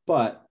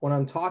 but when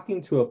I'm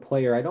talking to a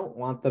player, I don't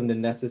want them to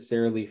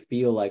necessarily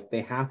feel like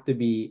they have to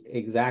be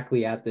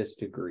exactly at this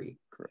degree.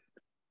 Correct.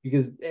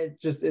 Because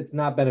it's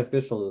not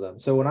beneficial to them.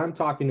 So when I'm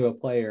talking to a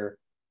player,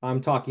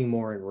 I'm talking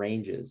more in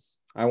ranges.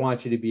 I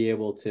want you to be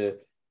able to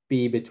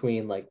be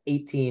between like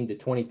 18 to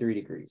 23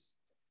 degrees.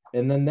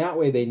 And then that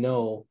way they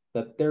know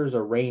that there's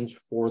a range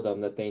for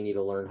them that they need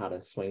to learn how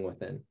to swing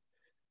within.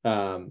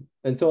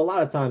 And so a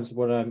lot of times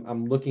when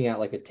I'm looking at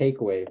like a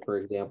takeaway, for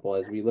example,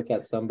 as we look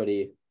at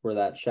somebody where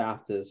that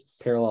shaft is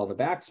parallel in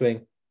the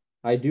backswing,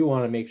 I do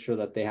want to make sure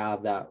that they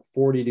have that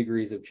 40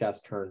 degrees of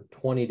chest turn,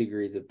 20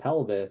 degrees of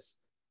pelvis,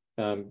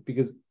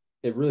 because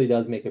it really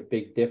does make a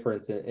big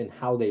difference in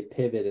how they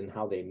pivot and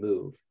how they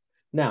move.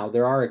 Now,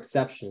 there are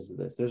exceptions to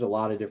this. There's a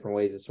lot of different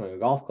ways to swing a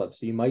golf club.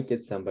 So you might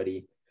get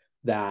somebody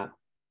that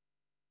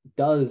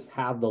does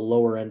have the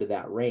lower end of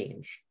that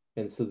range.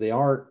 And so they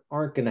aren't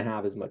going to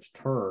have as much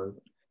turn.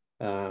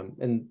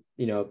 And,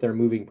 if they're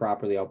moving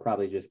properly, I'll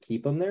probably just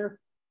keep them there.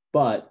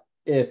 But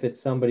if it's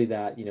somebody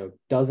that,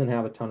 doesn't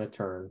have a ton of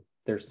turn,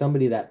 there's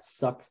somebody that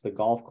sucks the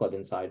golf club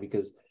inside,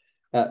 because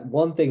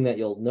one thing that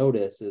you'll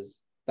notice is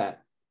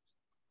that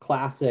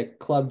classic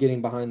club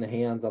getting behind the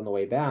hands on the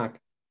way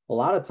back a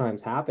lot of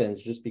times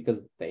happens just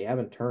because they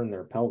haven't turned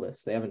their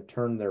pelvis. They haven't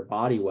turned their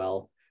body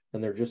well,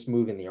 and they're just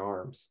moving the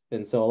arms.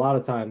 And so a lot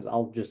of times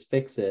I'll just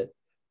fix it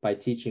by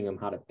teaching them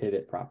how to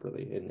pivot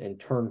properly and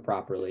turn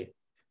properly.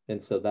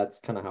 And so that's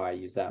kind of how I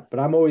use that. But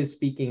I'm always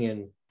speaking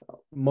in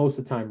most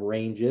of the time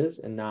ranges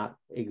and not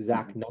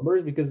exact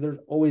numbers, because there's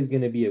always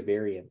going to be a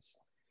variance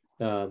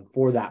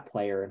for that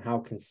player and how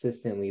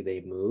consistently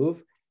they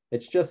move.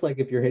 It's just like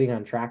if you're hitting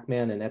on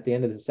TrackMan and at the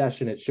end of the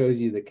session, it shows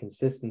you the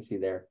consistency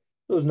there.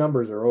 Those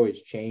numbers are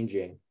always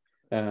changing.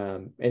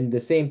 And the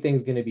same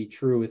thing's going to be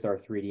true with our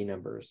 3D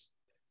numbers.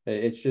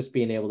 It's just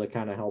being able to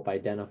kind of help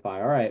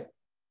identify, all right,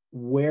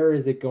 where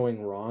is it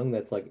going wrong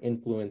that's like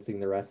influencing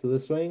the rest of the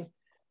swing?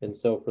 And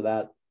so for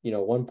that,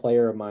 one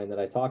player of mine that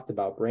I talked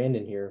about,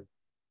 Brandon here,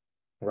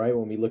 right,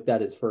 when we looked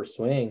at his first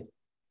swing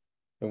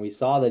and we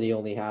saw that he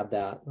only had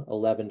that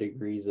 11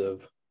 degrees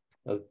of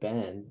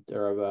bend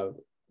or of a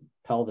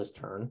pelvis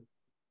turn.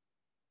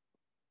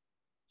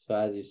 So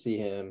as you see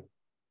him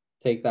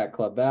take that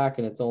club back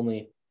and it's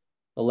only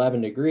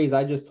 11 degrees,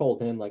 I just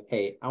told him like,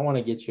 hey, I want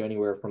to get you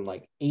anywhere from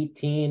like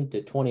 18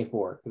 to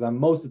 24, because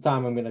most of the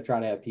time I'm going to try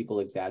to have people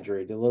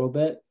exaggerate a little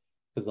bit.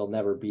 because they'll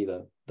never be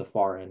the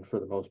far end for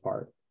the most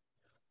part.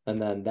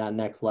 And then that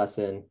next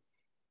lesson,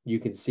 you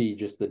can see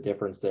just the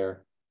difference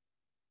there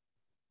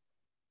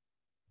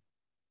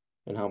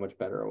and how much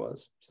better it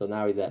was. So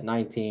now he's at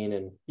 19,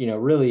 and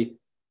really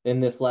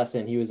in this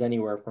lesson, he was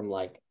anywhere from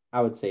like,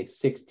 I would say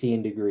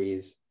 16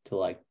 degrees to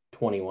like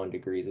 21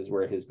 degrees is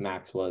where his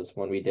max was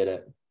when we did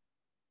it.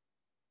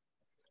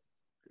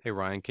 Hey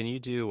Ryan, can you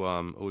do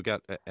we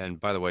got, and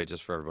by the way,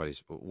 just for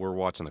everybody's, we're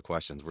watching the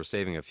questions. We're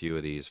saving a few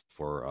of these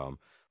for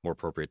more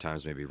appropriate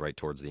times, maybe right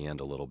towards the end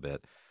a little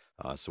bit.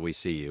 So we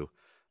see you.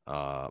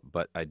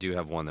 But I do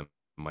have one that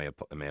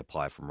may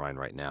apply from Ryan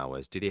right now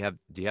is do you have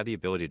the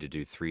ability to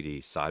do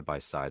 3D side by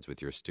sides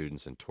with your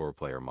students and tour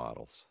player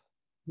models?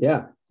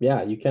 Yeah,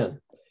 you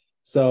can.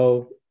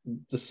 So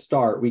to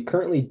start, we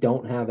currently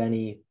don't have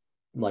any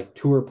like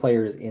tour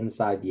players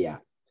inside the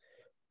app,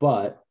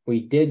 but we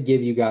did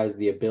give you guys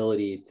the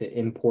ability to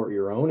import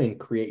your own and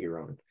create your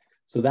own.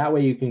 So that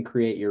way you can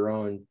create your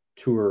own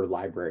tour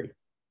library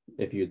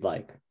if you'd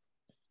like.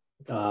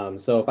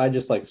 So if I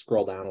just like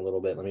scroll down a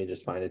little bit, let me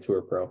just find a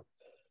tour pro.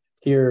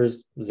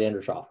 Here's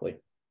Xander Schauffele,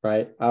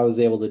 right? I was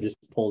able to just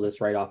pull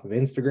this right off of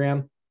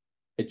Instagram.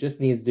 It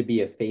just needs to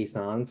be a face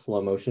on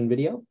slow motion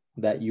video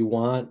that you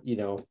want,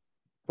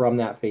 from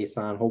that face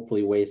on,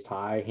 hopefully waist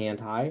high, hand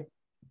high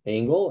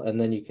angle, and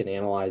then you can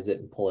analyze it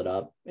and pull it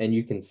up, and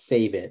you can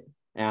save it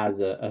as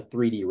a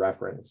 3D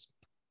reference.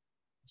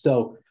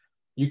 So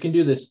you can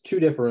do this two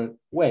different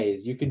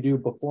ways. You can do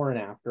before and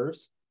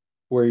afters,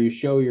 where you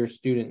show your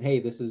student, hey,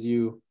 this is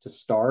you to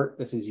start,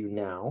 this is you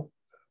now.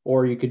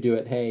 Or you could do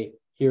it, hey,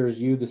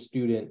 here's you, the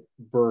student,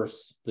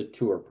 versus the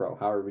tour pro,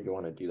 however you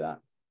want to do that.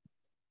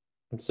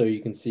 And so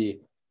you can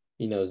see,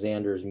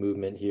 Xander's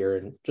movement here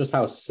and just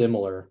how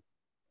similar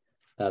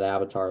that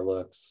avatar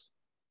looks.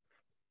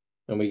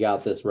 And we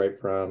got this right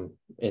from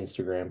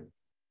Instagram.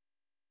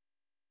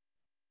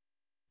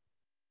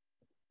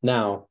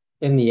 Now,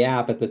 in the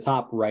app, at the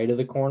top right of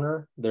the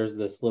corner, there's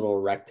this little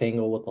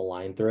rectangle with a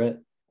line through it.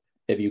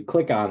 If you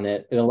click on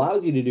it, it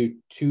allows you to do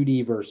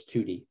 2D versus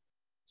 2D.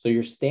 So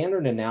your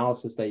standard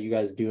analysis that you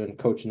guys do in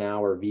Coach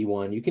Now or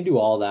V1, you can do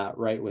all that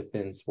right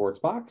within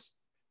Sportsbox.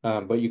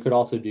 But you could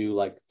also do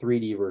like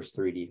 3D versus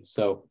 3D.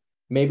 So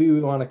maybe we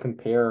want to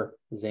compare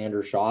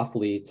Xander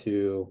Schauffele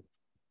to,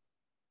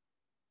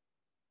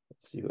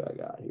 let's see who I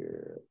got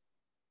here,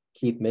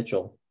 Keith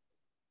Mitchell.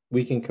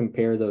 We can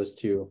compare those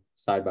two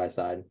side by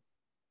side.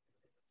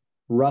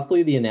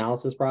 Roughly the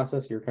analysis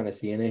process, you're kind of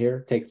seeing it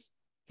here, takes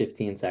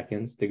 15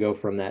 seconds to go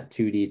from that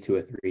 2D to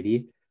a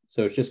 3D.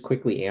 So it's just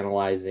quickly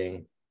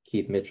analyzing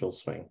Keith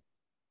Mitchell's swing.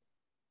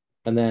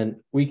 And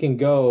then we can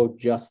go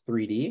just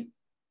 3D,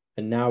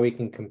 and now we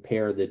can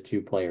compare the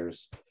two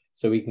players.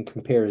 So we can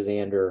compare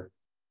Xander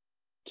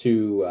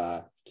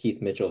to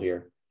Keith Mitchell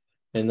here.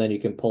 And then you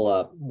can pull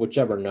up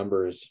whichever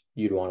numbers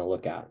you'd want to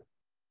look at.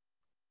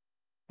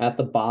 At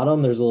the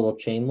bottom, there's a little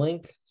chain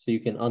link, so you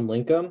can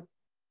unlink them.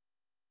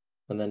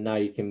 And then now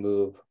you can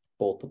move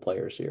both the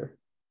players here.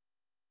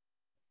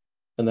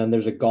 And then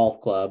there's a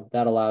golf club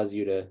that allows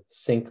you to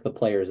sync the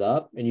players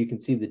up, and you can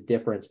see the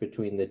difference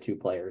between the two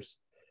players.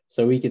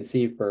 So we can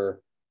see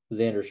for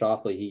Xander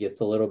Schauffele, he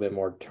gets a little bit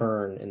more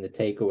turn in the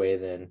takeaway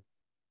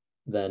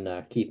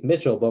than Keith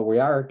Mitchell, but we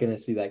are going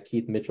to see that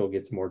Keith Mitchell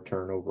gets more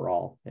turn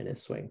overall in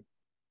his swing.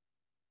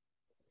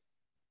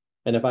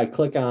 And if I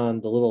click on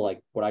the little,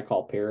 like what I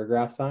call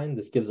paragraph sign,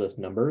 this gives us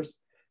numbers.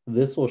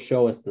 This will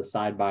show us the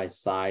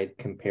side-by-side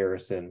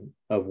comparison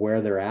of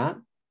where they're at.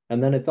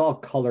 And then it's all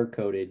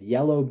color-coded,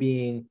 yellow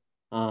being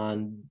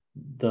on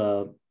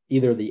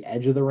either the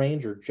edge of the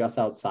range or just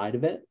outside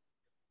of it,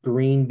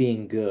 green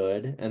being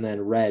good, and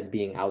then red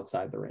being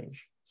outside the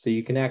range. So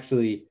you can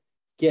actually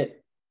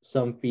get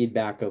some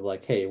feedback of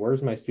like, hey,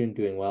 where's my student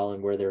doing well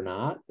and where they're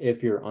not,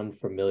 if you're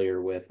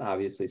unfamiliar with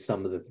obviously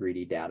some of the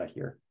 3D data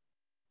here.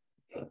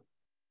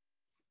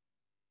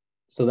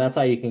 So that's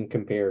how you can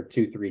compare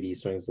two 3D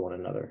swings to one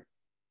another.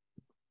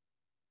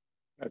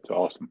 That's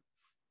awesome.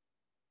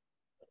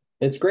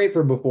 It's great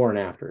for before and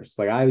afters.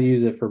 Like I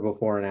use it for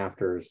before and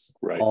afters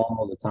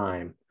all the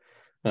time.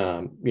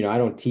 I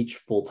don't teach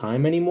full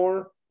time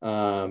anymore,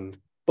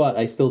 but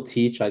I still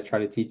teach. I try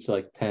to teach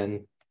like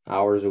 10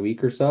 hours a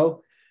week or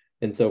so.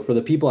 And so for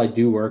the people I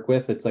do work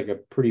with, it's like a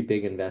pretty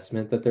big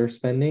investment that they're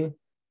spending.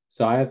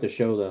 So I have to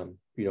show them,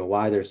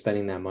 why they're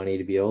spending that money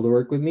to be able to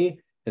work with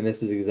me. And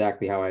this is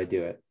exactly how I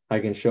do it. I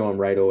can show them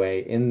right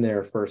away in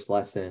their first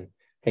lesson,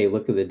 hey,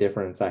 look at the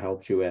difference I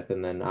helped you with.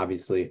 And then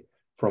obviously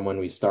from when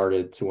we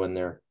started to when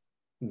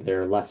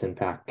their lesson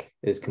pack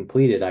is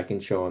completed, I can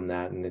show them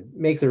that. And it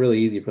makes it really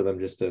easy for them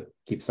just to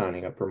keep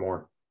signing up for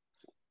more.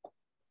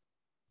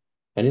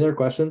 Any other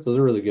questions? Those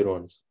are really good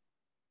ones.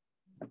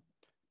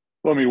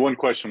 Well, I mean, one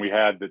question we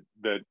had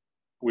that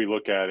we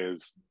look at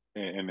is,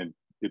 and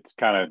it's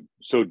kind of,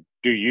 so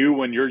do you,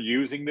 when you're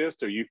using this,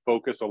 do you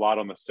focus a lot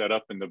on the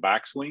setup and the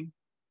backswing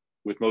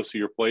with most of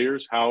your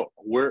players?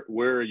 Where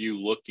are you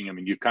looking? I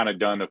mean, you've kind of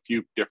done a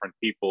few different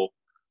people,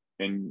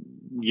 and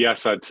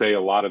yes, I'd say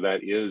a lot of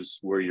that is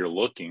where you're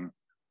looking.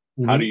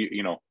 Mm-hmm. How do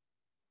you,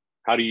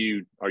 are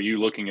you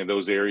looking at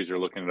those areas or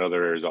looking at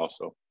other areas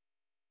also?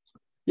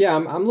 Yeah,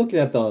 I'm looking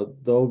at the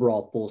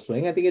overall full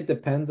swing. I think it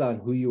depends on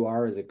who you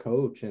are as a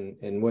coach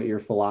and what your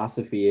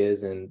philosophy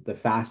is and the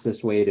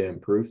fastest way to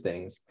improve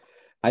things.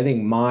 I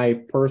think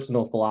my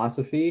personal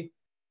philosophy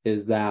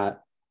is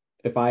that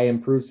if I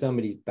improve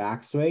somebody's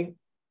backswing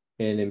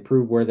and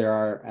improve where they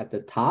are at the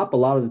top, a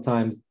lot of the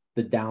times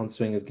the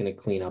downswing is going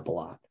to clean up a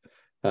lot.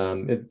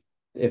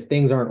 If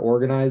things aren't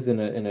organized in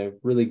a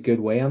really good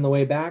way on the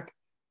way back,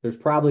 there's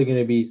probably going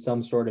to be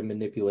some sort of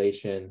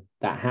manipulation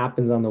that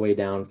happens on the way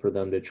down for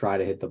them to try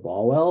to hit the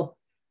ball well.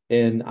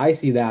 And I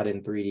see that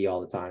in 3D all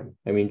the time.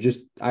 I mean,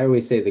 I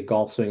always say the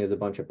golf swing is a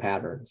bunch of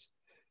patterns.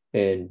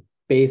 And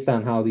based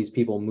on how these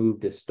people move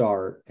to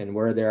start and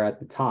where they're at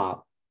the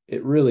top,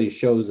 it really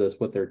shows us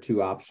what their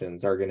two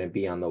options are going to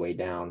be on the way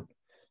down.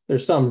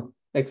 There's some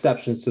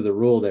exceptions to the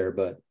rule there,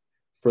 but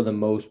for the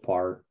most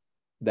part,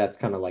 that's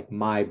kind of like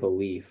my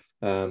belief.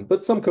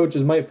 But some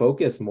coaches might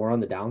focus more on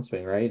the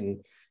downswing, right?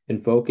 And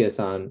focus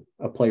on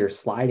a player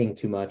sliding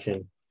too much.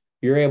 And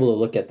you're able to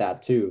look at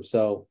that too.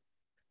 So,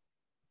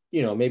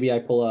 maybe I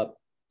pull up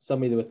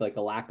somebody with like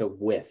a lack of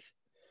width,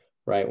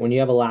 right? When you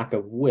have a lack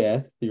of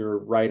width, your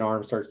right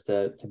arm starts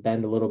to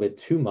bend a little bit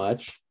too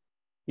much.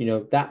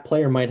 That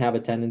player might have a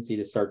tendency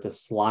to start to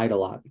slide a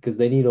lot because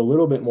they need a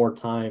little bit more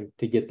time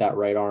to get that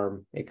right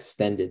arm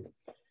extended.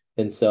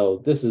 And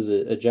so this is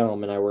a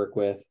gentleman I work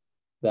with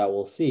that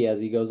we'll see as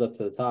he goes up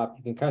to the top.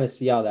 You can kind of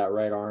see how that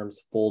right arm's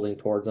folding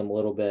towards him a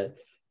little bit.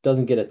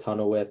 Doesn't get a ton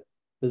of width.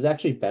 This is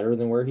actually better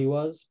than where he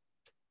was.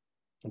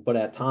 But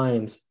at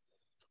times,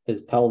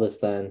 his pelvis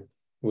then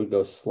would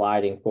go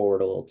sliding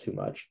forward a little too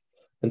much.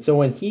 And so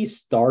when he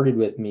started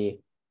with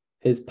me,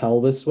 his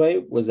pelvis sway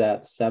was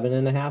at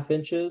 7.5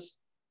 inches.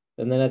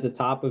 And then at the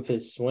top of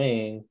his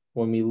swing,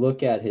 when we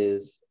look at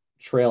his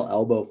trail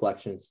elbow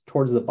flexions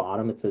towards the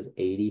bottom, it says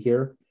 80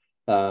 here.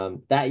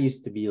 That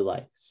used to be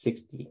like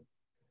 60.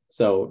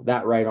 So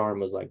that right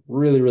arm was like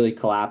really, really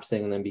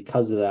collapsing. And then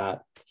because of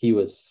that, he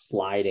was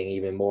sliding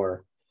even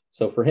more.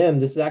 So for him,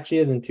 this actually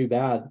isn't too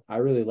bad. I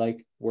really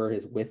like where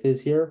his width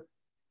is here.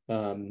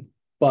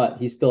 But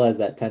he still has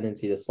that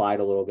tendency to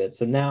slide a little bit.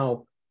 So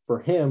now for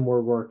him,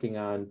 we're working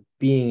on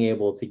being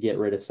able to get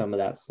rid of some of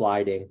that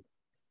sliding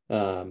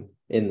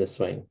in the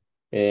swing.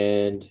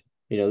 And,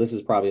 this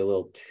is probably a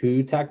little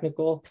too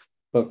technical,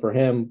 but for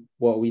him,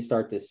 what we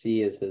start to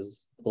see is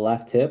his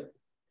left hip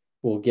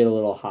will get a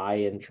little high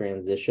in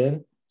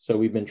transition. So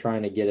we've been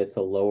trying to get it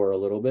to lower a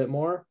little bit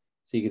more.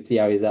 So you can see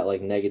how he's at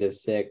like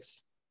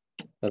 -6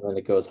 and then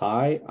it goes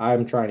high.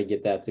 I'm trying to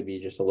get that to be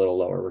just a little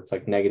lower where it's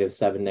like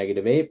 -7,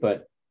 -8.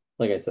 But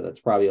like I said,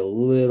 that's probably a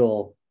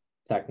little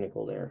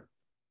technical there.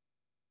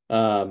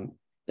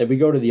 If we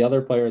go to the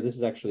other player, this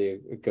is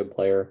actually a good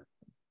player.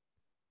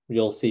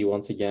 You'll see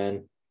once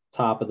again,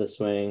 top of the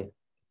swing,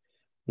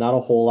 not a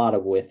whole lot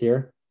of width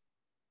here.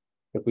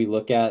 If we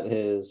look at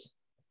his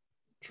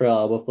trail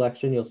elbow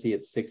flexion, you'll see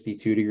it's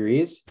 62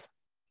 degrees.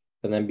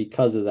 And then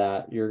because of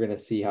that, you're going to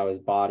see how his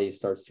body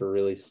starts to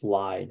really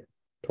slide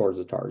towards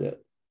the target.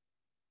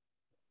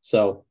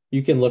 So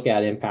you can look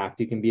at impact.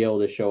 You can be able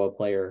to show a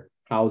player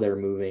how they're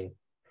moving.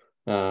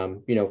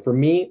 For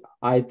me,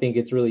 I think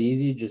it's really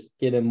easy. Just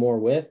get him more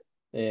width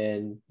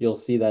and you'll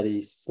see that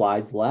he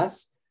slides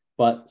less.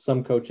 But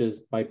some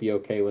coaches might be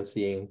okay with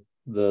seeing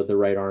the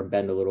right arm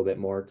bend a little bit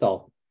more. It's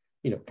all,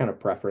 kind of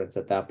preference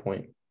at that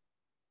point.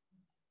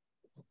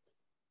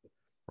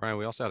 Ryan,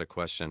 we also had a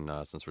question,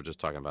 since we're just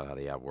talking about how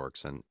the app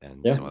works and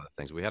Yeah. some other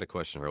things. We had a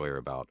question earlier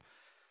about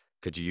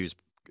could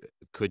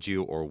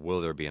you or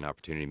will there be an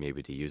opportunity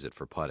maybe to use it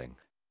for putting?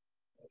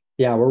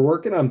 Yeah, we're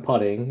working on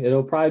putting.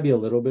 It'll probably be a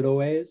little bit of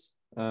ways.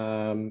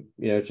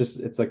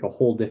 It's like a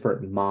whole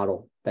different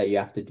model that you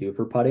have to do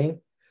for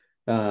putting.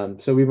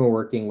 So we've been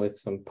working with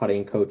some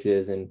putting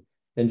coaches and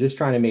just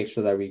trying to make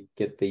sure that we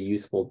get the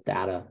useful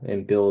data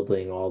and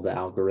building all the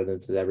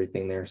algorithms and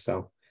everything there.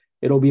 So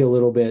it'll be a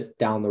little bit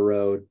down the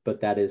road,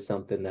 but that is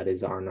something that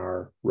is on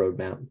our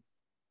roadmap.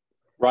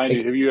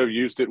 Ryan, have you ever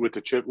used it with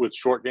with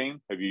short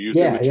game? Have you used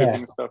it with chipping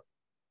and stuff?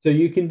 So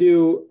you can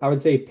do, I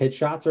would say pitch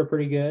shots are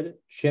pretty good.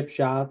 Chip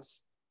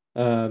shots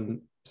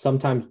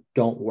sometimes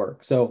don't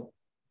work. So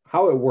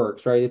how it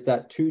works, right? It's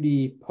that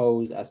 2D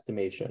pose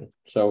estimation.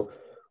 So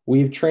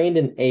we've trained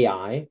an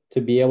AI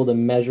to be able to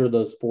measure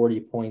those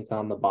 40 points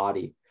on the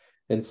body.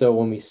 And so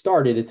when we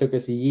started, it took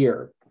us a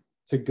year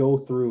to go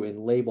through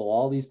and label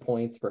all these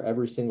points for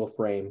every single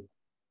frame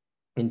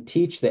and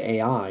teach the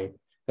AI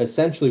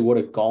essentially what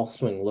a golf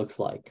swing looks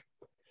like.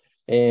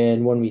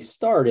 And when we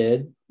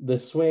started, the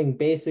swing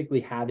basically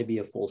had to be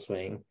a full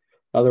swing.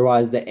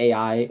 Otherwise, the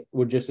AI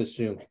would just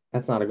assume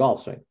that's not a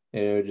golf swing.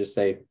 And it would just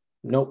say,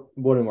 nope,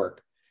 wouldn't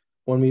work.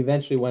 When we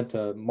eventually went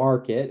to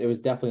market, it was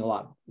definitely a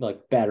lot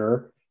like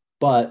better,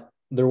 but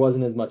there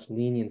wasn't as much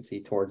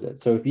leniency towards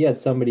it. So if you had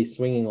somebody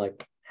swinging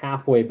like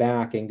halfway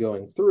back and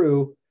going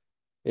through,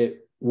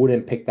 it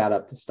wouldn't pick that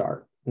up to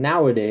start.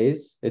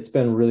 Nowadays, it's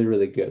been really,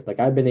 really good. Like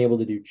I've been able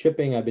to do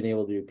chipping, I've been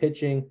able to do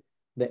pitching.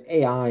 The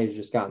AI has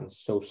just gotten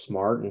so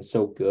smart and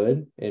so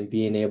good and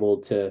being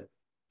able to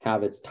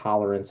have its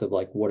tolerance of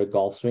like what a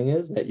golf swing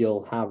is, that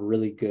you'll have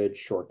really good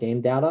short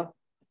game data.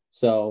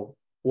 So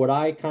what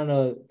I kind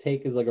of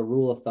take as like a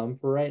rule of thumb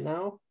for right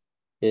now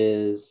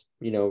is,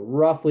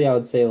 roughly I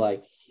would say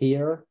like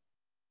here,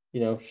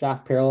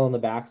 shaft parallel in the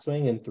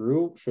backswing and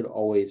through should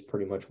always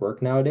pretty much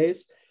work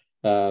nowadays.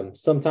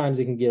 Sometimes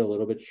it can get a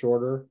little bit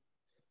shorter,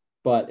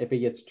 but if it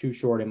gets too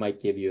short, it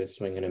might give you a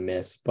swing and a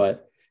miss.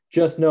 But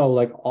just know,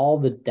 like, all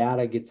the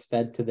data gets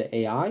fed to the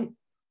AI.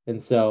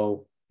 And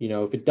so,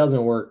 if it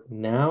doesn't work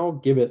now,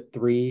 give it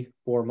 3-4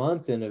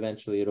 months, and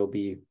eventually it'll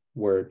be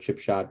where chip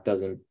shot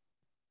doesn't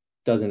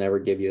ever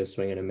give you a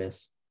swing and a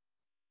miss.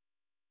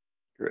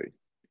 Great.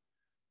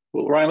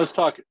 Well, Ryan, let's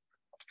talk.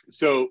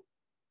 So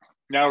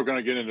now we're going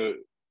to get into,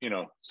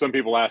 some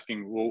people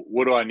asking, well,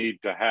 what do I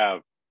need to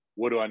have?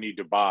 What do I need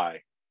to buy?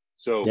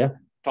 So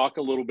talk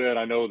a little bit.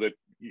 I know that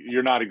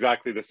you're not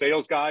exactly the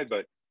sales guy,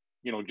 but,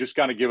 just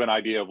kind of give an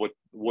idea of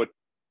what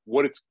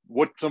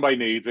somebody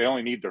needs. They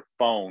only need their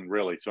phone,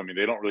 really. So, I mean,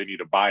 they don't really need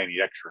to buy any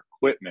extra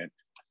equipment,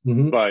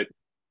 but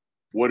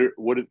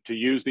to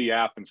use the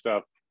app and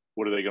stuff,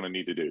 what are they going to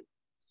need to do?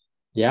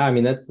 Yeah, I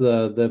mean, that's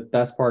the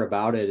best part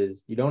about it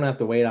is you don't have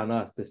to wait on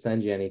us to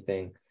send you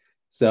anything.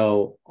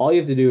 So all you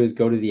have to do is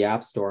go to the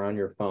App Store on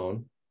your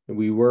phone.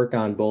 We work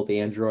on both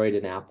Android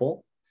and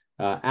Apple.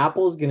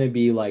 Apple is going to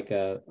be like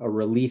a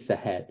release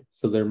ahead.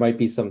 So there might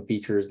be some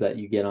features that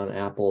you get on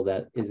Apple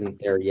that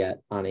isn't there yet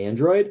on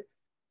Android.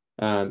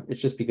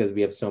 It's just because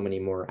we have so many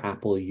more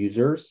Apple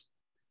users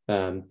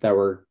that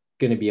we're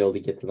going to be able to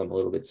get to them a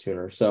little bit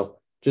sooner. So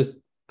just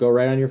go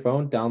right on your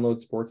phone,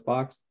 download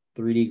Sportsbox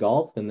 3D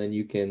Golf, and then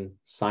you can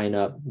sign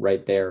up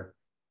right there.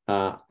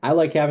 I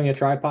like having a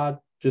tripod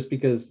just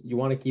because you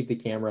want to keep the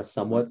camera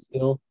somewhat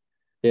still.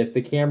 If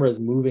the camera is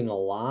moving a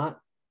lot,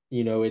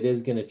 it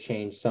is going to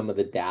change some of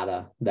the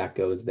data that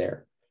goes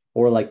there.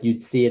 Or like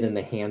you'd see it in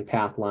the hand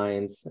path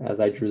lines. As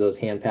I drew those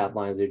hand path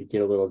lines, it'd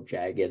get a little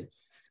jagged.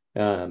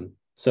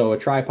 So a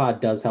tripod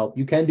does help.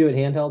 You can do it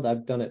handheld.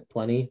 I've done it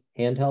plenty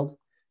handheld,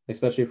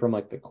 especially from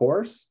like the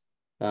course.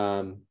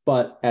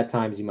 But at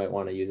times you might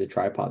want to use a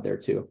tripod there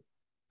too.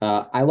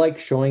 I like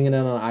showing it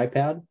on an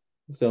iPad.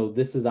 So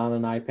this is on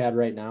an iPad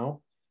right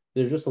now.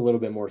 There's just a little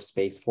bit more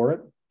space for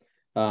it.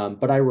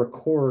 But I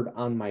record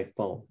on my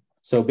phone.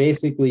 So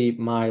basically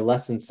my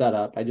lesson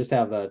setup, I just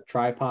have a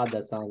tripod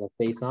that's on the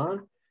face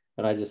on,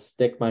 and I just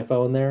stick my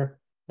phone there.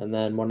 And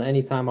then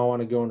anytime I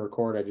want to go and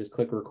record, I just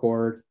click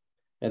record,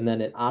 and then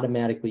it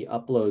automatically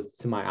uploads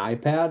to my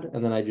iPad.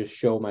 And then I just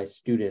show my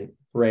student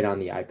right on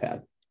the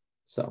iPad.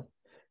 So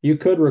you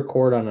could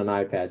record on an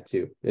iPad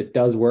too. It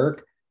does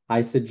work.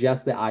 I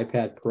suggest the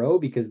iPad Pro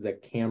because the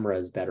camera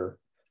is better.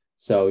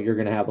 So you're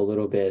going to have a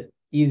little bit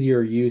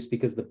easier use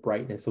because the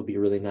brightness will be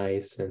really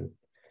nice.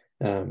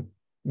 And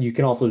you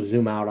can also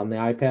zoom out on the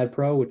iPad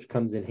Pro, which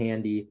comes in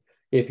handy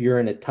if you're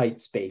in a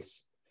tight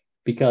space.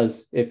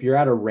 Because if you're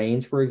at a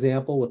range, for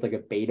example, with like a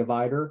bay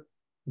divider,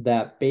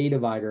 that bay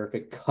divider, if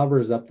it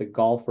covers up the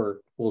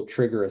golfer, will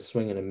trigger a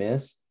swing and a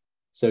miss.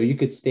 So you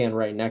could stand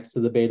right next to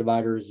the bay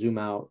divider, zoom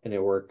out, and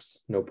it works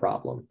no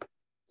problem.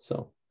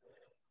 So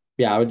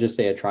yeah, I would just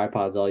say a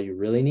tripod's all you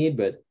really need,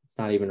 but it's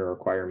not even a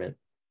requirement.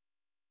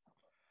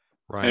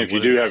 Ryan, and if you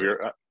do have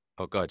your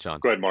go ahead, Sean.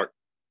 Go ahead, Mark.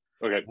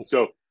 Okay,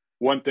 so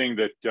one thing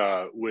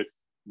that with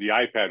the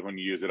iPad, when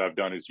you use it, I've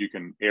done is you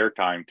can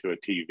airtime to a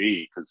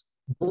TV because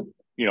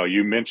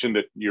you mentioned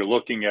that you're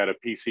looking at a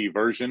PC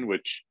version,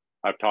 which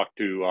I've talked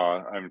to.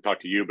 I haven't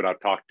talked to you, but I've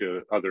talked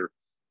to other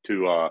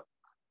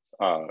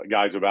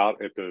guys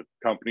about at the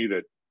company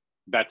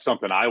that's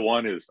something I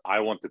want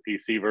the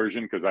PC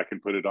version because I can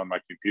put it on my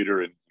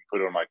computer and put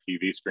it on my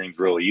TV screens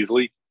real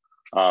easily.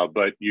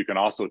 But you can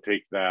also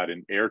take that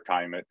and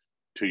airtime it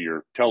to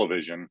your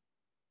television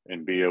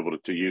and be able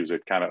to use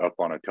it kind of up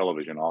on a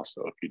television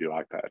also if you do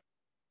iPad.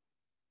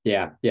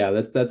 Yeah,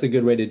 that's a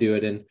good way to do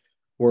it. And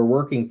we're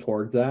working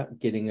towards that,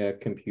 getting a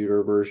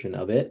computer version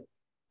of it.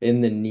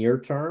 In the near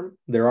term,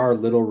 there are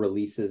little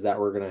releases that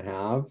we're going to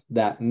have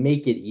that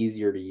make it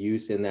easier to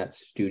use in that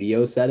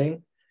studio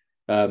setting.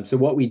 So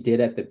what we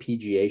did at the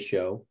PGA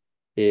show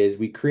is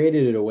we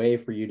created a way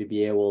for you to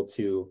be able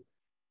to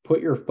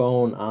put your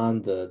phone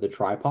on the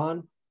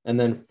tripod and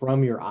then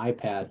from your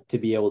iPad to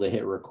be able to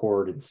hit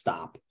record and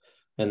stop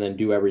and then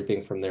do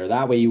everything from there.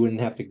 That way you wouldn't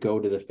have to go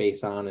to the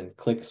face on and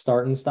click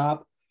start and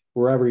stop.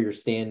 Wherever you're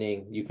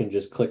standing, you can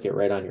just click it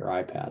right on your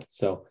iPad.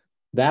 So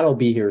that'll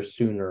be here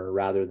sooner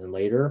rather than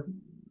later.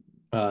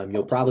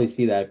 You'll probably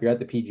see that if you're at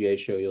the PGA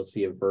show, you'll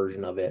see a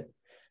version of it.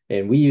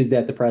 And we used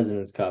that at the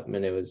President's Cup,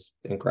 and it was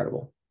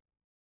incredible.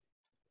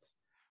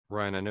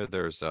 Ryan, I know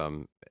there's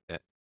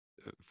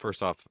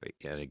first off,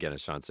 and again,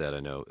 as Sean said, I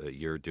know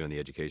you're doing the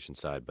education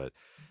side, but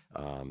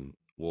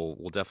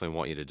we'll definitely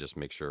want you to just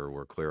make sure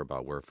we're clear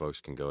about where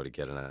folks can go to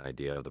get an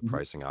idea of the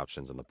pricing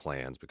options and the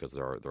plans because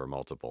there are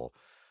multiple.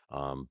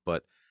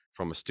 But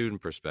from a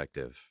student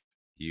perspective,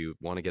 you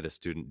want to get a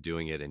student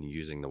doing it and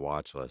using the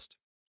watch list.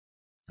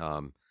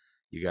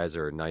 You guys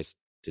are nice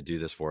to do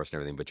this for us and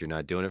everything, but you're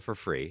not doing it for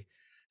free.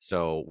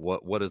 So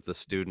what does the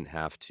student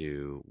have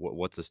to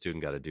what's the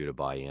student got to do to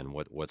buy in?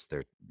 What's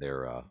their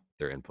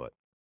input?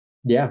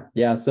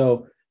 Yeah.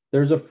 So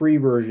there's a free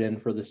version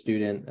for the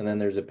student, and then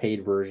there's a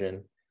paid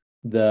version.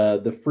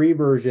 The free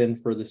version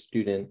for the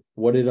student,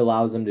 what it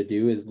allows them to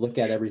do is look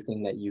at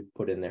everything that you've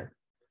put in there.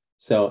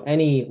 So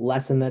any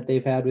lesson that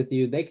they've had with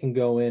you, they can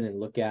go in and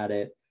look at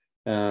it.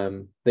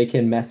 They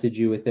can message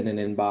you within an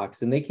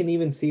inbox, and they can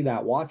even see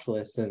that watch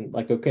list and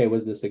like, okay,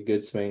 was this a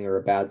good swing or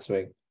a bad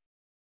swing?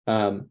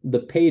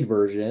 The paid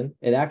version,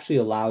 it actually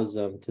allows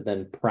them to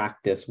then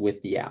practice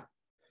with the app.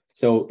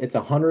 So it's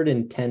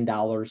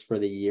 $110 for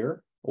the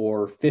year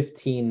or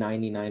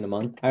 $15.99 a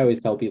month. I always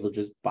tell people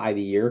just buy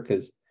the year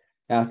because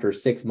after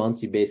 6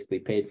 months, you basically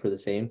paid for the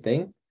same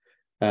thing.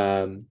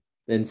 And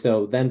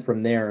so then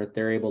from there,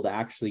 they're able to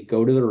actually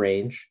go to the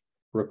range,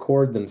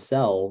 record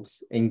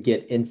themselves, and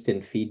get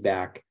instant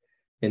feedback.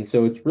 And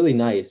so it's really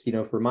nice,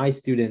 for my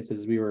students,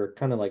 as we were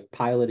kind of like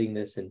piloting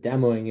this and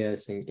demoing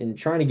this and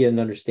trying to get an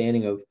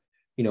understanding of,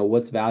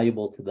 what's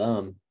valuable to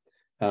them.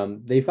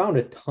 They found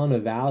a ton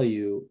of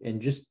value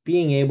in just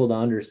being able to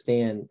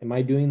understand, am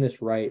I doing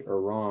this right or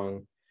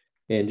wrong?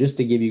 And just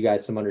to give you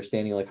guys some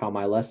understanding, like how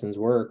my lessons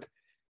work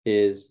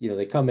is,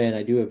 they come in,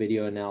 I do a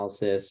video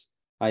analysis.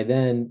 I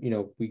then,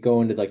 we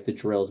go into like the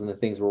drills and the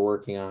things we're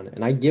working on,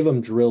 and I give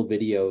them drill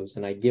videos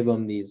and I give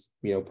them these,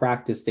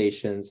 practice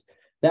stations.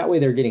 That way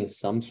they're getting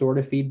some sort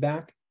of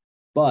feedback,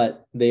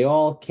 but they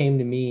all came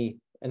to me,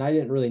 and I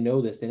didn't really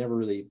know this. They never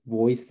really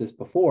voiced this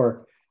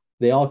before.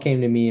 They all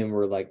came to me and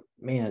were like,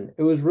 man,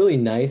 it was really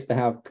nice to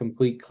have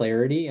complete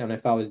clarity on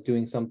if I was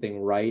doing something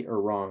right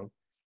or wrong.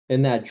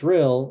 In that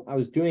drill, I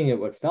was doing it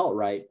what felt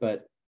right,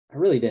 but I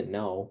really didn't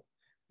know.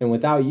 And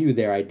without you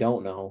there, I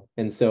don't know.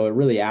 And so it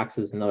really acts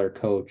as another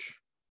coach.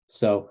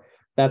 So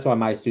that's why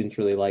my students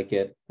really like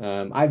it.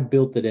 I've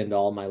built it into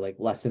all my like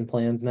lesson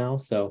plans now.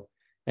 So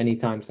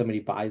anytime somebody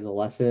buys a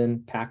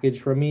lesson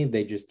package from me,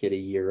 they just get a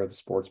year of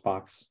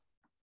Sportsbox.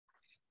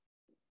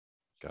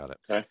 Got it.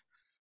 Okay.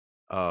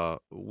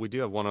 We do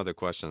have one other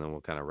question, and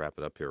we'll kind of wrap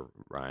it up here,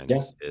 Ryan. Yeah.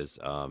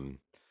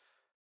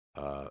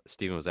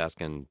 Stephen was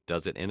asking,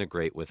 does it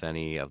integrate with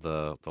any of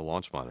the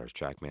launch monitors,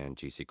 TrackMan,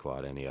 GC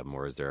Quad, any of them,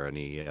 or is there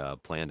any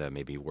plan to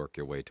maybe work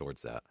your way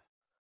towards that?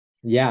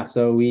 Yeah,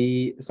 so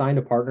we signed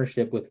a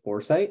partnership with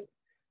Foresight.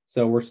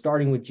 So we're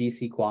starting with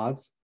GC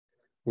Quads.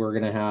 We're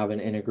going to have an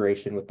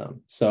integration with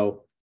them.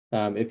 So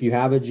if you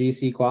have a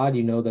GC Quad,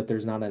 you know that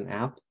there's not an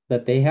app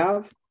that they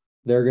have.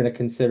 They're going to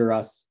consider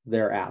us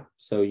their app.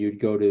 So you'd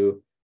go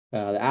to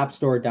the App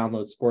Store,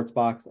 download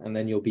Sportsbox, and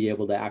then you'll be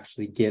able to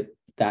actually get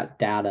that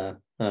data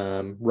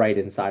right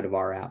inside of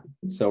our app.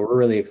 So we're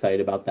really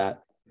excited about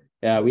that.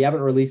 We haven't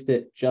released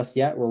it just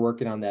yet. We're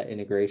working on that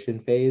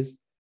integration phase,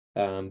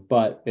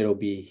 but it'll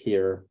be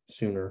here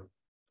sooner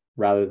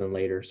rather than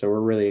later. So we're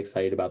really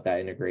excited about that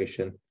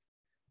integration.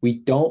 We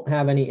don't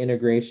have any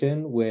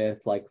integration with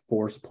like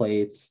force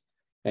plates,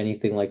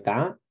 anything like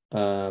that.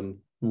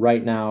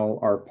 Right now,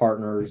 our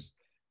partners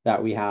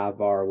that we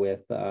have are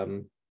with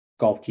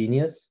Golf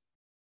Genius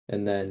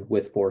and then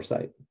with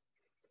Foresight.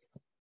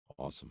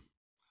 Awesome.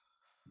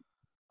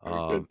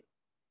 Very good.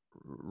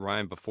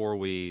 Ryan, before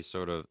we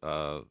sort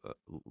of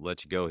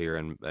let you go here,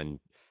 and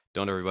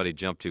don't everybody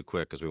jump too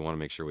quick because we want to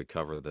make sure we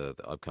cover the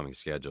upcoming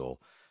schedule.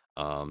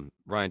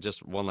 Ryan,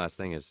 just one last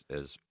thing is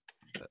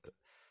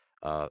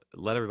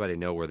let everybody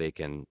know where they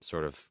can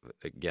sort of,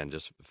 again,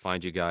 just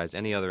find you guys,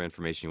 any other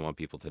information you want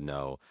people to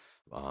know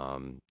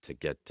to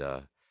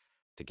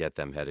get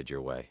them headed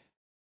your way.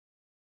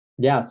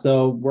 Yeah,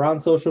 so we're on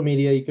social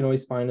media. You can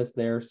always find us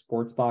there.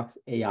 Sportsbox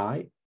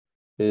AI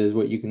is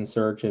what you can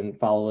search, and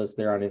follow us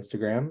there on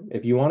Instagram.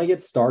 If you want to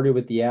get started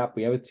with the app,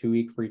 we have a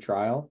 2-week free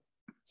trial.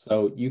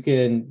 So you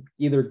can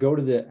either go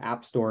to the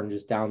App Store and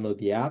just download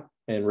the app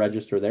and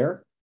register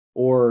there,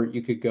 or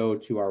you could go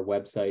to our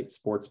website,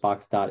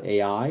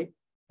 sportsbox.ai,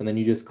 and then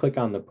you just click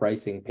on the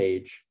pricing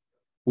page.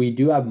 We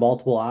do have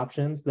multiple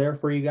options there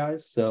for you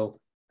guys. So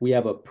we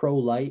have a Pro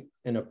Lite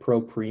and a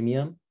Pro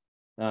Premium.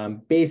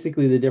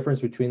 Basically, the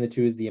difference between the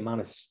two is the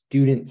amount of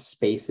student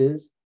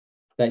spaces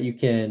that you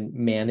can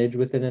manage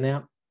within an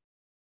app.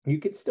 You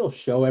could still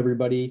show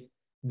everybody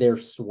their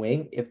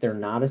swing if they're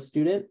not a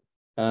student,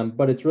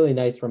 but it's really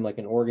nice from like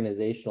an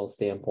organizational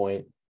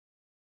standpoint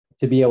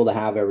to be able to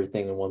have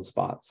everything in one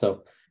spot.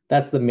 So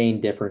that's the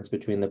main difference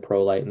between the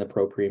Pro Lite and the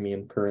Pro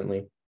Premium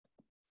currently.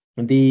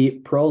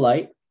 The Pro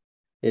Lite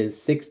is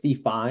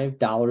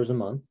 $65 a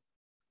month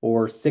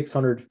or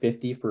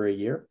 $650 for a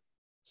year.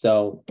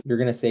 So you're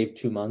going to save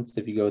 2 months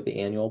if you go with the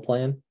annual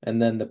plan.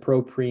 And then the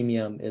Pro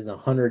Premium is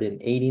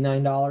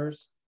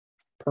 $189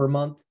 per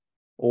month.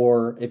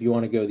 Or if you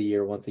want to go the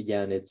year, once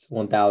again, it's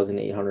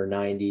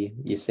 $1,890.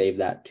 You save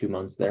that 2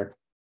 months there.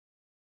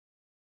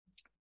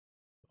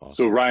 Awesome.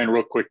 So Ryan,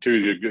 real quick too,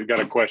 you got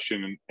a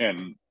question,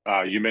 and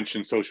you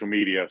mentioned social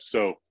media.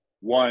 So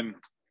one,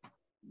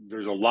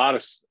 there's a lot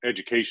of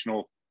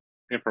educational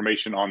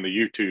information on the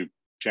YouTube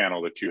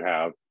channel that you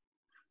have,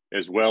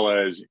 as well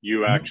as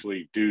you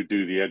actually do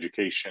the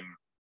education.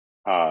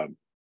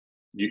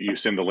 You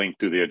send the link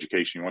through the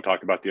education. You want to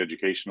talk about the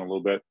education a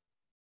little bit?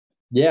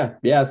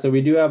 Yeah. So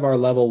we do have our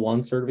level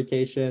 1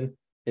 certification.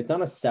 It's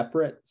on a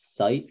separate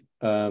site.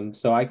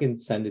 So I can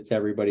send it to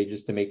everybody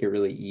just to make it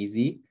really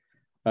easy.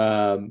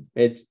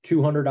 It's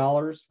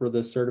 $200 for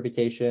the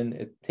certification.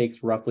 It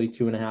takes roughly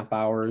 2.5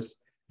 hours.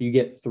 You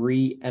get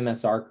 3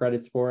 MSR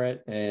credits for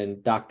it,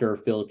 and Dr.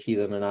 Phil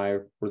Cheatham and I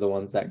were the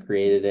ones that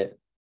created it.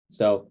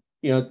 So,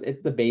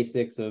 it's the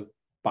basics of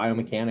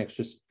biomechanics,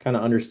 just kind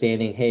of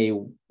understanding, hey,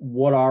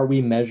 what are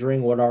we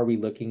measuring? What are we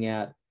looking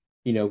at?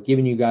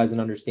 Giving you guys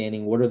an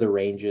understanding, what are the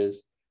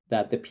ranges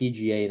that the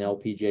PGA and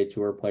LPGA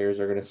tour players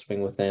are going to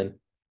swing within.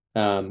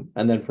 And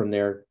then from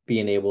there,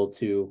 being able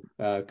to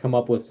come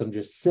up with some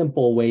just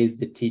simple ways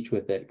to teach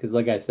with it. Because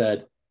like I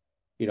said,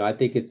 I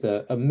think it's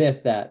a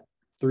myth that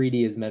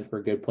 3D is meant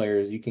for good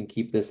players. You can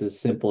keep this as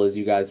simple as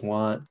you guys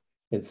want.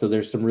 And so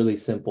there's some really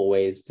simple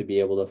ways to be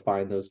able to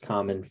find those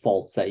common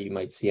faults that you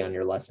might see on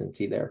your lesson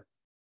tee there.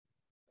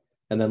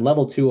 And then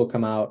level 2 will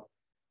come out,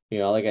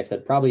 like I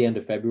said, probably end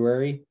of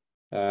February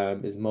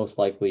is most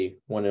likely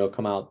when it'll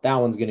come out. That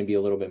one's going to be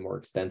a little bit more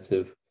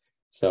extensive.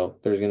 So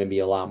there's going to be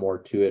a lot more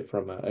to it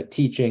from a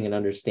teaching and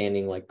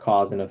understanding like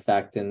cause and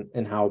effect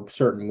and how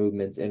certain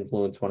movements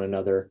influence one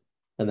another.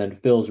 And then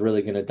Phil's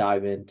really going to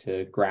dive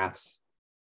into graphs